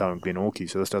hunting whitetail and Glen Orchy,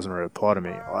 so this doesn't really apply to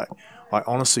me. I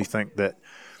honestly think that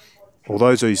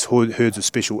although these herds of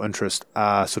special interest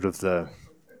are sort of the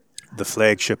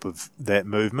flagship of that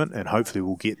movement, and hopefully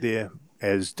we'll get there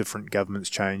as different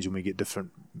governments change and we get different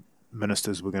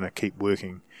ministers, we're going to keep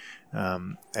working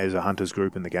as a hunters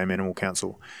group in the Game Animal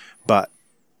Council. But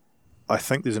I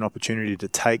think there's an opportunity to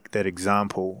take that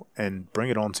example and bring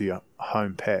it onto your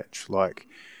home patch. Like,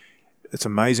 it's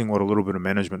amazing what a little bit of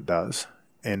management does.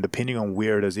 And depending on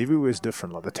where it is, everywhere is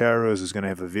different. Like the Tararuas is going to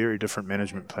have a very different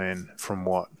management plan from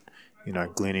what,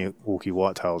 Glen Orchy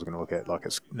whitetail is going to look at. Like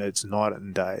it's night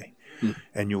and day.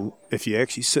 And if you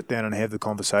actually sit down and have the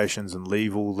conversations and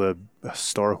leave all the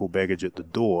historical baggage at the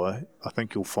door, I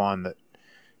think you'll find that,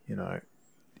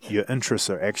 your interests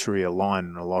are actually aligned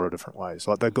in a lot of different ways.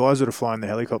 Like the guys that are flying the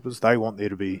helicopters, they want there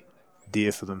to be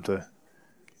deer for them to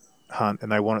hunt,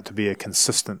 and they want it to be a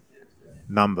consistent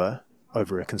number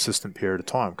over a consistent period of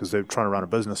time because they're trying to run a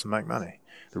business and make money.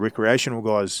 The recreational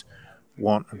guys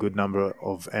want a good number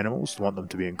of animals, want them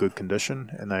to be in good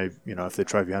condition, and they, if they're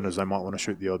trophy hunters, they might want to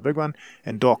shoot the odd big one,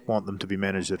 and DOC want them to be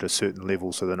managed at a certain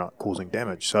level so they're not causing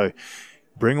damage. So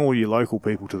bring all your local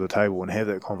people to the table and have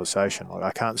that conversation. Like,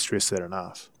 I can't stress that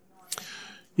enough.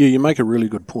 Yeah, you make a really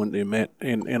good point there, Matt,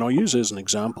 and I use as an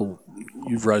example,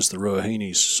 you've raised the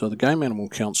ruahinis. So the Game Animal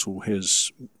Council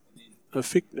has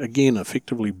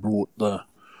effectively brought the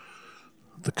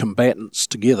combatants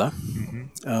together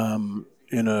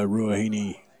in a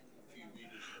ruahini,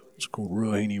 it's called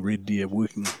Ruahini Red Deer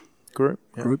Working Group.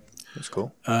 That's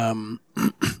cool.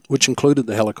 Which included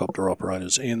the helicopter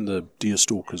operators and the deer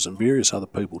stalkers and various other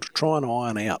people to try and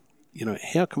iron out,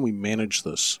 how can we manage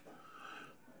this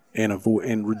and avoid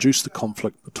and reduce the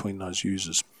conflict between those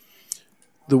users.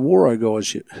 The Waro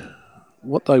guys,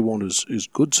 what they want is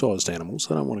good-sized animals.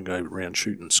 They don't want to go around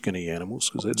shooting skinny animals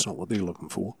because that's not what they're looking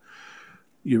for.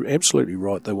 You're absolutely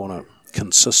right. They want a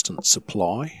consistent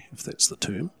supply, if that's the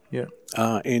term. Yeah.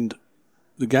 And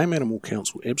the Game Animal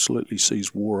Council absolutely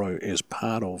sees Waro as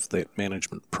part of that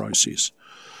management process.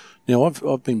 Now,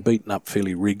 I've been beaten up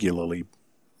fairly regularly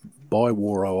by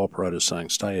Waro operators saying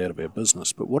stay out of our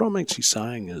business, but what I'm actually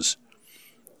saying is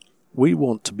we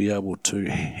want to be able to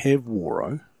have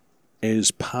Waro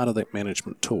as part of that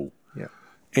management tool. Yeah.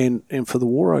 And for the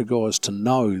Waro guys to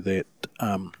know that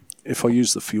if I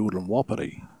use the Fiordland and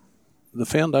Wapiti, the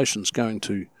foundation's going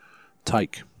to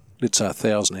take, let's say,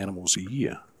 1,000 animals a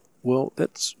year. Well,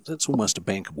 that's almost a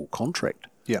bankable contract.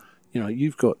 Yeah.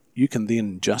 You can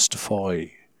then justify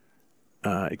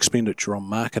expenditure on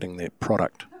marketing that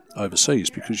product overseas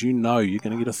because you're going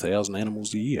to get 1,000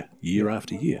 animals a year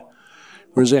after year.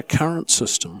 Whereas our current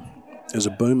system is a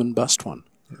boom and bust one.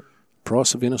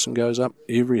 Price of venison goes up,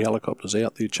 every helicopter's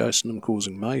out there chasing them,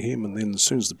 causing mayhem, and then as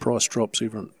soon as the price drops,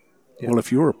 everyone... Yeah. Well,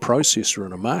 if you're a processor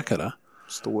and a marketer...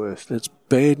 It's the worst. It's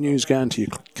bad news going to your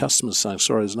customers saying,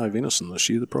 sorry, there's no venison this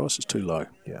year, the price is too low.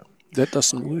 Yeah. That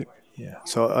doesn't work. Yeah.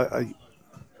 So I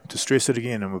to stress it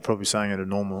again, and we're probably saying it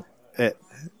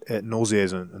at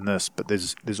nauseas in this, but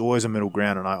there's always a middle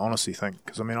ground, and I honestly think,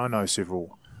 because I know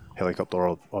several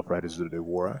helicopter operators that do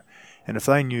Waro, and if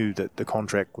they knew that the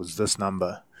contract was this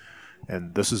number,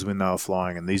 and this is when they were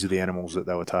flying, and these are the animals that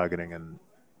they were targeting, and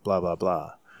blah, blah,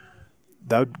 blah,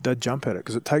 they'd jump at it,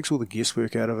 because it takes all the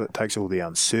guesswork out of it, it takes all the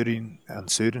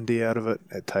uncertainty out of it,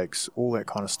 it takes all that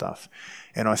kind of stuff.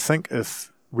 And I think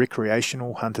if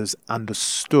recreational hunters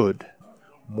understood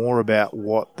more about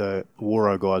what the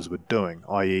Waro guys were doing,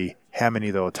 i.e. how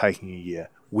many they were taking a year,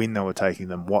 when they were taking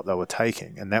them, what they were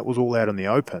taking, and that was all out in the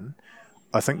open,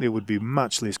 I think there would be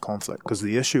much less conflict, because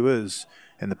the issue is,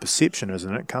 and the perception is,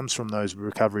 and it comes from those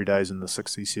recovery days in the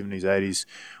 60s, 70s, 80s,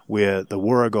 where the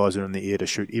Waro guys are in the air to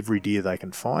shoot every deer they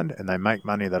can find, and they make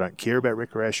money. They don't care about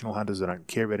recreational hunters. They don't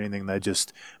care about anything. They're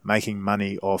just making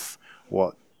money off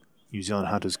what New Zealand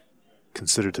hunters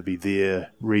consider to be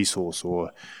their resource,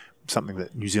 or something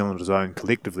that New Zealanders own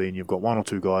collectively, and you've got one or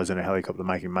two guys in a helicopter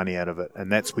making money out of it,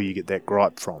 and that's where you get that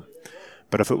gripe from.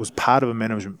 But if it was part of a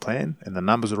management plan, and the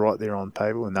numbers are right there on the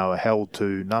table, and they were held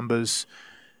to numbers,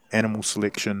 animal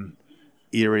selection,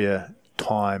 area,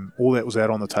 time, all that was out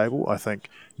on the table, I think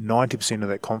 90% of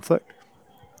that conflict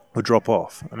would drop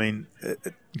off.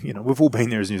 We've all been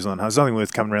there as New Zealand. It's nothing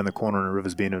worth coming around the corner in a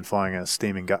river's bend and finding a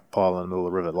steaming gut pile in the middle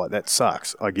of the river. Like, that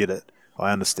sucks. I get it.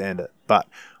 I understand it. But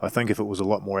I think if it was a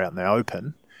lot more out in the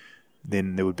open,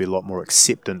 then there would be a lot more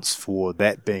acceptance for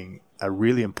that being a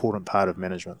really important part of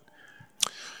management.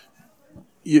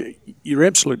 You're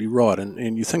absolutely right,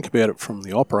 and you think about it from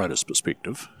the operator's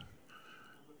perspective.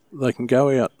 They can go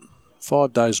out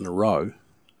 5 days in a row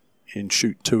and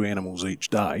shoot 2 animals each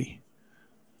day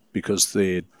because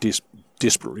they're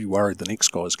desperately worried the next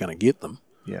guy's going to get them.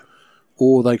 Yeah.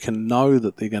 Or they can know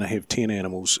that they're going to have 10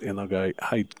 animals and they'll go,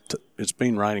 hey, it's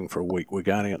been raining for a week, we're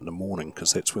going out in the morning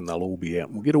because that's when they'll all be out.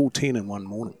 And we'll get all 10 in one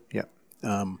morning. Yeah.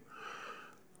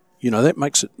 That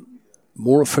makes it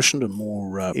more efficient and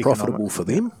more profitable for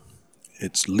them.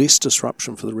 It's less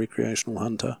disruption for the recreational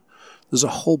hunter. There's a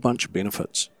whole bunch of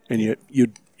benefits. And you're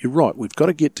right, we've got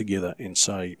to get together and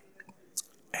say,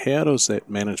 how does that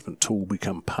management tool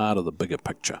become part of the bigger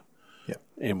picture? Yeah.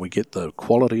 And we get the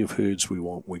quality of herds we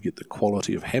want, we get the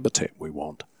quality of habitat we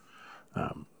want.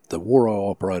 The Waro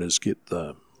operators get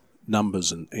the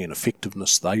numbers and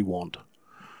effectiveness they want.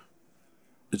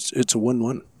 It's a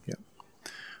win-win. Yeah.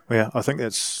 Well, yeah, I think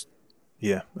that's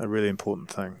a really important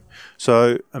thing.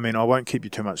 So, I won't keep you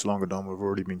too much longer, Don. We've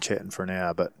already been chatting for an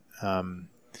hour, but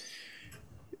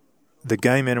the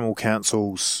Game Animal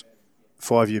Council's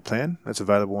 5-year plan, that's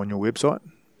available on your website?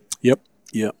 Yep.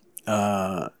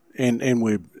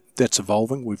 And that's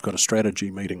evolving. We've got a strategy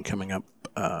meeting coming up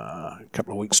a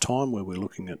couple of weeks' time where we're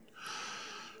looking at,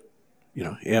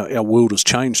 our world has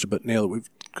changed a bit now that we've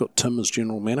got Tim as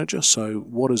general manager. So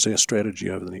what is our strategy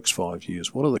over the next 5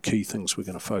 years? What are the key things we're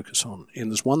going to focus on? And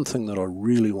there's one thing that I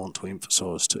really want to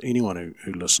emphasise to anyone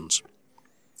who listens,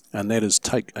 and that is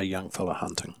take a young fella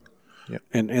hunting. Yep.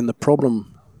 And the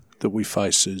problem that we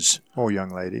face is... Or young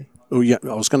lady. Oh yeah,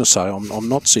 I was going to say I'm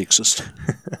not sexist.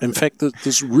 In fact,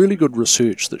 there's really good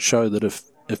research that show that if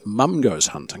mum goes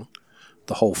hunting,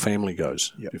 the whole family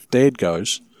goes. Yep. If dad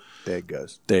goes... Dad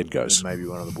goes. And maybe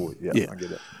one of the boys. Yeah, I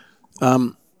get it.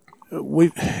 I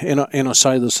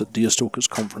say this at deerstalkers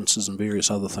conferences and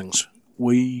various other things.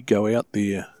 We go out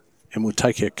there and we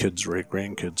take our kids or our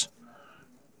grandkids.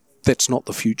 That's not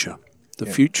the future. The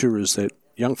future is that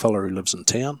young fella who lives in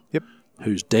town,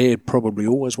 whose dad probably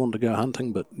always wanted to go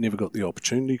hunting but never got the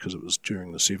opportunity because it was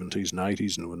during the 70s and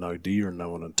 80s and there were no deer and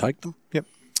no one would take them. Yep.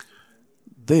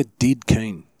 They're dead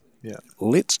keen. Yeah.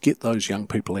 Let's get those young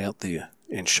people out there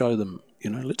and show them,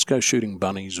 let's go shooting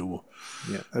bunnies or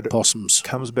possums. It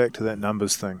comes back to that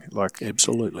numbers thing.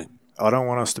 Absolutely. I don't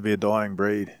want us to be a dying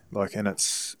breed.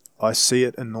 I see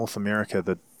it in North America,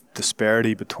 the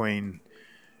disparity between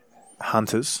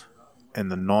hunters and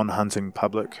the non-hunting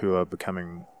public who are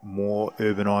becoming more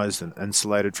urbanised and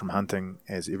insulated from hunting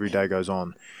as every day goes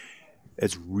on.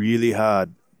 It's really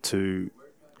hard to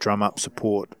drum up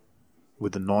support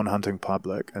with the non-hunting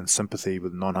public and sympathy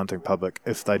with the non-hunting public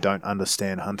if they don't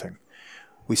understand hunting.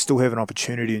 We still have an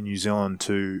opportunity in New Zealand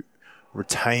to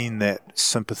retain that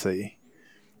sympathy,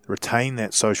 retain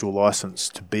that social license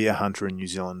to be a hunter in New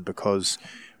Zealand because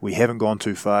we haven't gone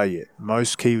too far yet.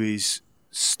 Most Kiwis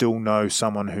still know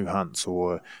someone who hunts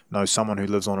or know someone who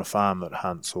lives on a farm that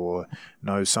hunts or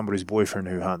knows somebody's boyfriend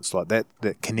who hunts. Like that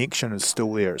connection is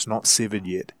still there. It's not severed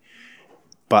yet.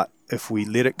 But if we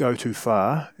let it go too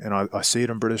far, and I see it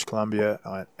in British Columbia,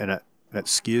 and it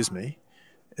scares me,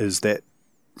 is that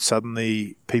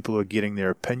suddenly people are getting their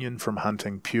opinion from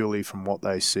hunting purely from what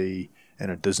they see in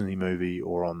a Disney movie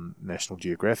or on National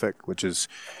Geographic, which is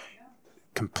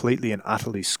completely and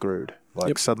utterly screwed.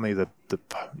 Suddenly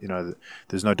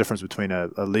there's no difference between a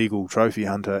legal trophy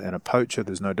hunter and a poacher.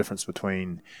 There's no difference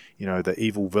between, the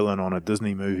evil villain on a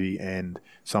Disney movie and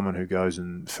someone who goes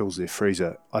and fills their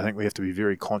freezer. I think we have to be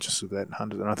very conscious of that in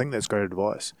hunters, and I think that's great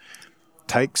advice.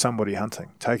 Take somebody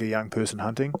hunting. Take a young person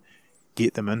hunting.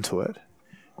 Get them into it,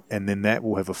 and then that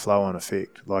will have a flow-on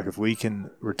effect. If we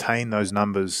can retain those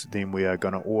numbers, then we are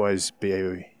going to always be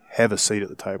able to have a seat at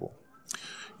the table.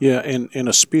 Yeah, and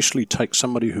especially take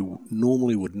somebody who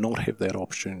normally would not have that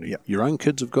opportunity. Yep. Your own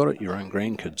kids have got it, your own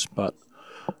grandkids, but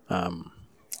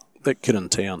that kid in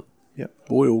town,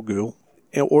 boy or girl,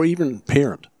 or even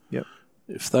parent,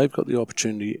 if they've got the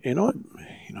opportunity, and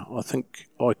I think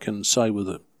I can say with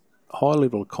a high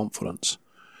level of confidence,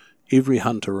 every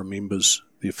hunter remembers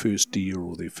their first deer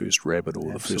or their first rabbit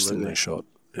or the first thing they shot.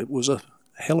 It was a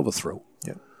hell of a thrill.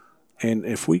 Yep. And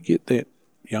if we get that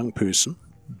young person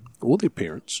or their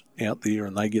parents out there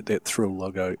and they get that thrill, they'll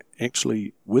go,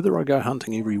 actually, whether I go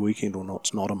hunting every weekend or not,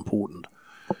 it's not important.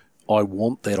 I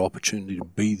want that opportunity to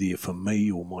be there for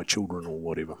me or my children or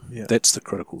whatever. Yeah. That's the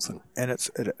critical thing. And it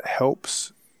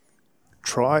helps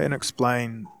try and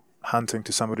explain hunting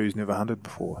to somebody who's never hunted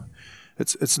before.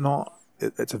 It's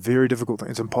a very difficult thing.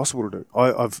 It's impossible to do.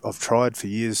 I've tried for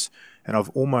years and I've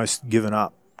almost given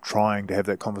up trying to have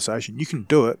that conversation. You can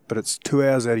do it, but it's 2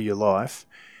 hours out of your life.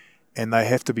 And they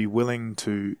have to be willing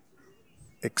to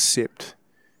accept,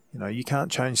 you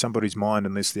can't change somebody's mind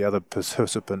unless the other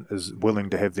participant is willing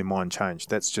to have their mind changed.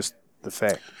 That's just the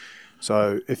fact.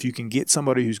 So if you can get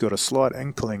somebody who's got a slight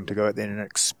inkling to go out there and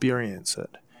experience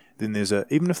it, then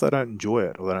even if they don't enjoy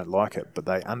it or they don't like it, but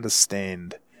they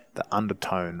understand the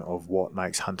undertone of what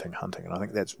makes hunting. And I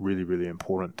think that's really, really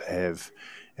important to have.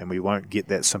 And we won't get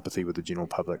that sympathy with the general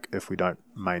public if we don't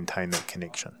maintain that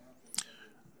connection.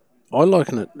 I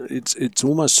liken it, it's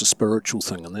almost a spiritual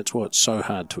thing, and that's why it's so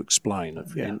hard to explain.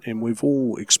 And we've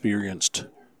all experienced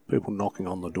people knocking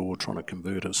on the door trying to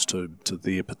convert us to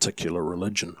their particular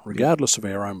religion, regardless of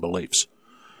our own beliefs.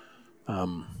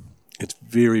 It's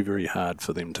very, very hard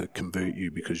for them to convert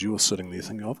you because you're sitting there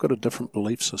thinking, I've got a different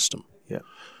belief system. Yeah.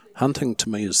 Hunting to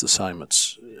me is the same.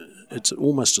 It's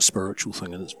almost a spiritual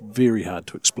thing, and it's very hard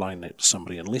to explain that to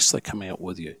somebody unless they come out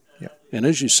with you. Yeah. And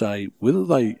as you say, whether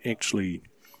they actually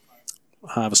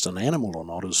harvest an animal or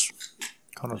not is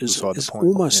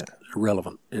almost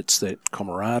irrelevant. It's that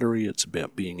camaraderie, it's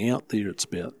about being out there, it's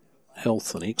about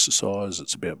health and exercise,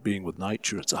 it's about being with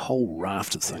nature, it's a whole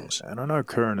raft of things. And I know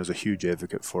Curran is a huge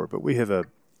advocate for it, but we have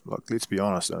let's be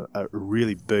honest, a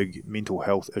really big mental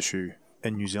health issue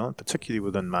in New Zealand, particularly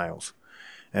within males.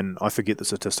 And I forget the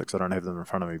statistics, I don't have them in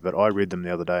front of me, but I read them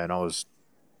the other day and I was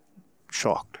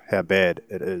shocked how bad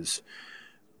it is.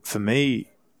 For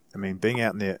me, I mean, being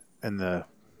out in the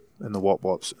Wop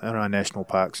Wops, in our national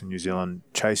parks in New Zealand,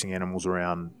 chasing animals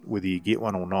around, whether you get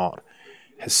one or not,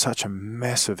 has such a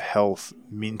massive health,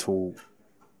 mental,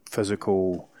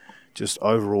 physical, just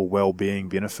overall well-being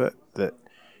benefit that,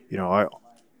 you know,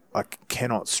 I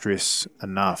cannot stress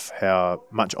enough how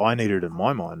much I need it in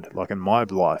my mind, like in my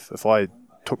life. If I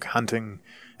took hunting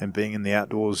and being in the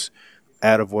outdoors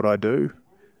out of what I do,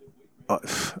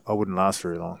 I wouldn't last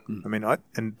very long. I mean,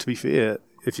 and to be fair,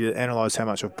 if you analyse how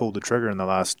much I've pulled the trigger in the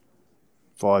last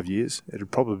 5 years,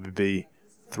 it'd probably be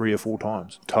 3 or 4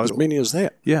 times total. As many as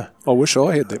that? Yeah. I wish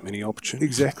I had that many opportunities.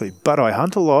 Exactly. But I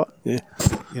hunt a lot. Yeah.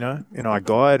 You know, and I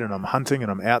guide and I'm hunting and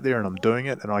I'm out there and I'm doing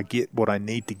it and I get what I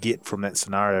need to get from that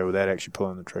scenario without actually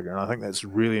pulling the trigger. And I think that's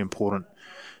really important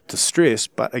to stress.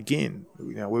 But again,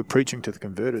 you know, we're preaching to the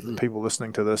converted. The people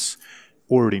listening to this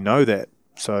already know that.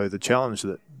 So the challenge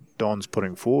that Don's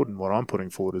putting forward and what I'm putting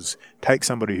forward is take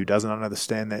somebody who doesn't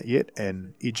understand that yet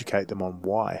and educate them on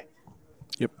why.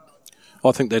 Yep.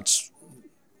 I think that's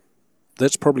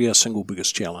probably our single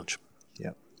biggest challenge.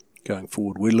 Yep. Going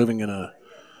forward. We're living in a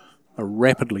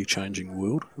rapidly changing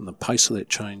world, and the pace of that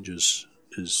change is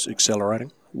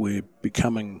accelerating. We're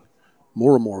becoming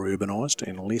more and more urbanised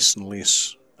and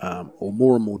less, or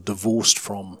more and more divorced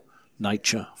from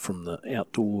nature, from the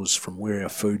outdoors, from where our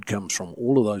food comes from,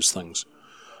 all of those things.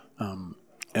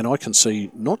 And I can see,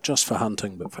 not just for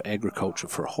hunting, but for agriculture,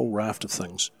 for a whole raft of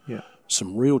things,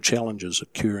 some real challenges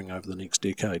occurring over the next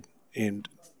decade. And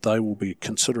they will be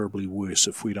considerably worse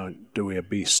if we don't do our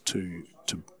best to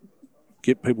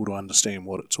get people to understand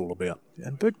what it's all about.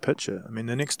 And big picture, I mean,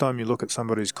 the next time you look at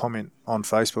somebody's comment on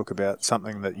Facebook about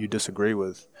something that you disagree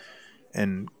with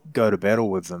and go to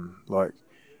battle with them, like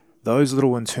those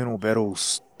little internal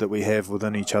battles that we have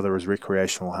within each other as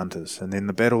recreational hunters, and then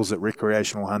the battles that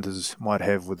recreational hunters might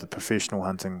have with the professional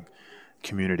hunting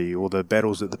community, or the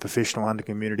battles that the professional hunting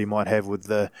community might have with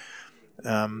the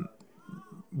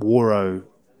Waro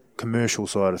commercial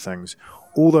side of things.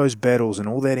 All those battles and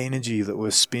all that energy that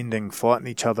we're spending fighting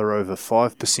each other over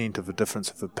 5% of a difference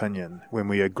of opinion when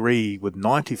we agree with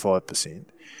 95%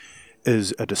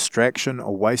 is a distraction,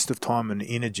 a waste of time and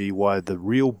energy, while the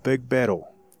real big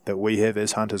battle that we have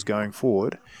as hunters going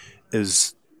forward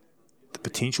is the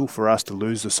potential for us to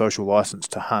lose the social license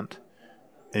to hunt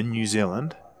in New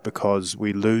Zealand because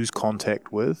we lose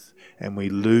contact with and we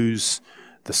lose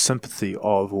the sympathy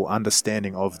of or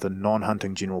understanding of the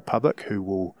non-hunting general public, who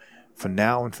will for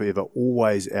now and forever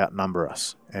always outnumber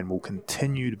us and will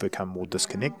continue to become more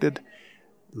disconnected,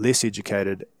 less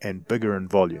educated and bigger in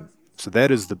volume. So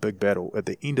that is the big battle. At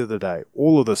the end of the day,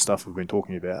 all of this stuff we've been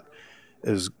talking about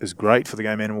is great for the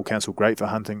Game Animal Council, great for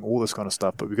hunting, all this kind of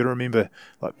stuff. But we've got to remember,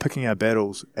 like, picking our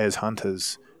battles as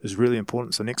hunters is really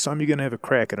important. So next time you're going to have a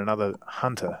crack at another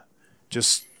hunter,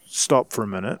 just stop for a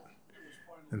minute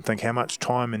and think how much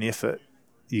time and effort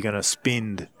you're going to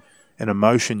spend and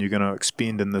emotion you're going to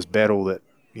expend in this battle that,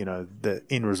 you know, the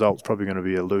end result's probably going to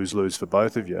be a lose-lose for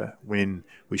both of you when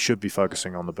we should be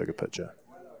focusing on the bigger picture.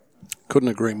 Couldn't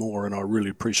agree more, and I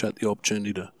really appreciate the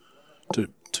opportunity to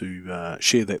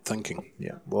share that thinking.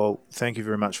 Yeah, well, thank you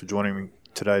very much for joining me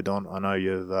today, Don. I know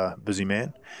you're a busy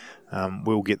man.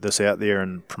 We'll get this out there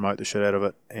and promote the shit out of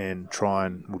it and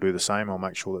we'll do the same. I'll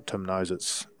make sure that Tim knows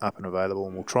it's up and available,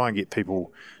 and we'll try and get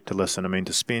people to listen. I mean,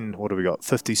 to spend,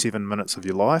 57 minutes of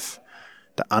your life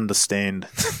to understand,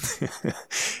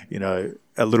 you know,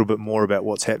 a little bit more about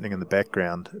what's happening in the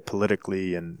background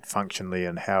politically and functionally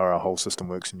and how our whole system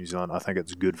works in New Zealand. I think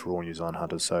it's good for all New Zealand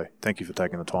hunters. So thank you for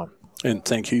taking the time. And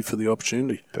thank you for the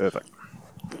opportunity. Perfect.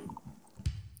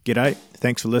 G'day.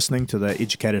 Thanks for listening to the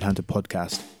Educated Hunter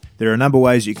podcast. There are a number of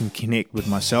ways you can connect with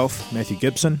myself, Matthew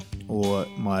Gibson, or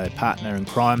my partner in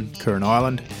crime, Curran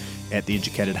Ireland, at The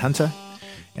Educated Hunter.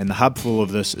 And the hub for all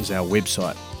of this is our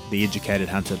website,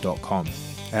 theeducatedhunter.com.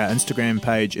 Our Instagram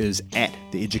page is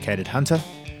 @theeducatedhunter.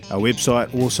 Our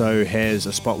website also has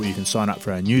a spot where you can sign up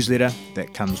for our newsletter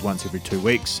that comes once every 2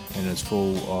 weeks and is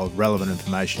full of relevant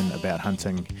information about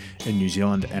hunting in New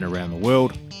Zealand and around the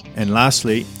world. And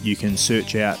lastly, you can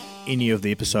search out any of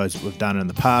the episodes that we've done in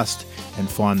the past and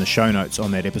find the show notes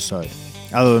on that episode.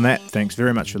 Other than that, thanks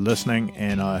very much for listening,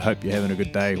 and I hope you're having a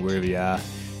good day wherever you are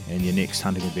and your next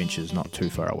hunting adventure is not too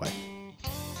far away.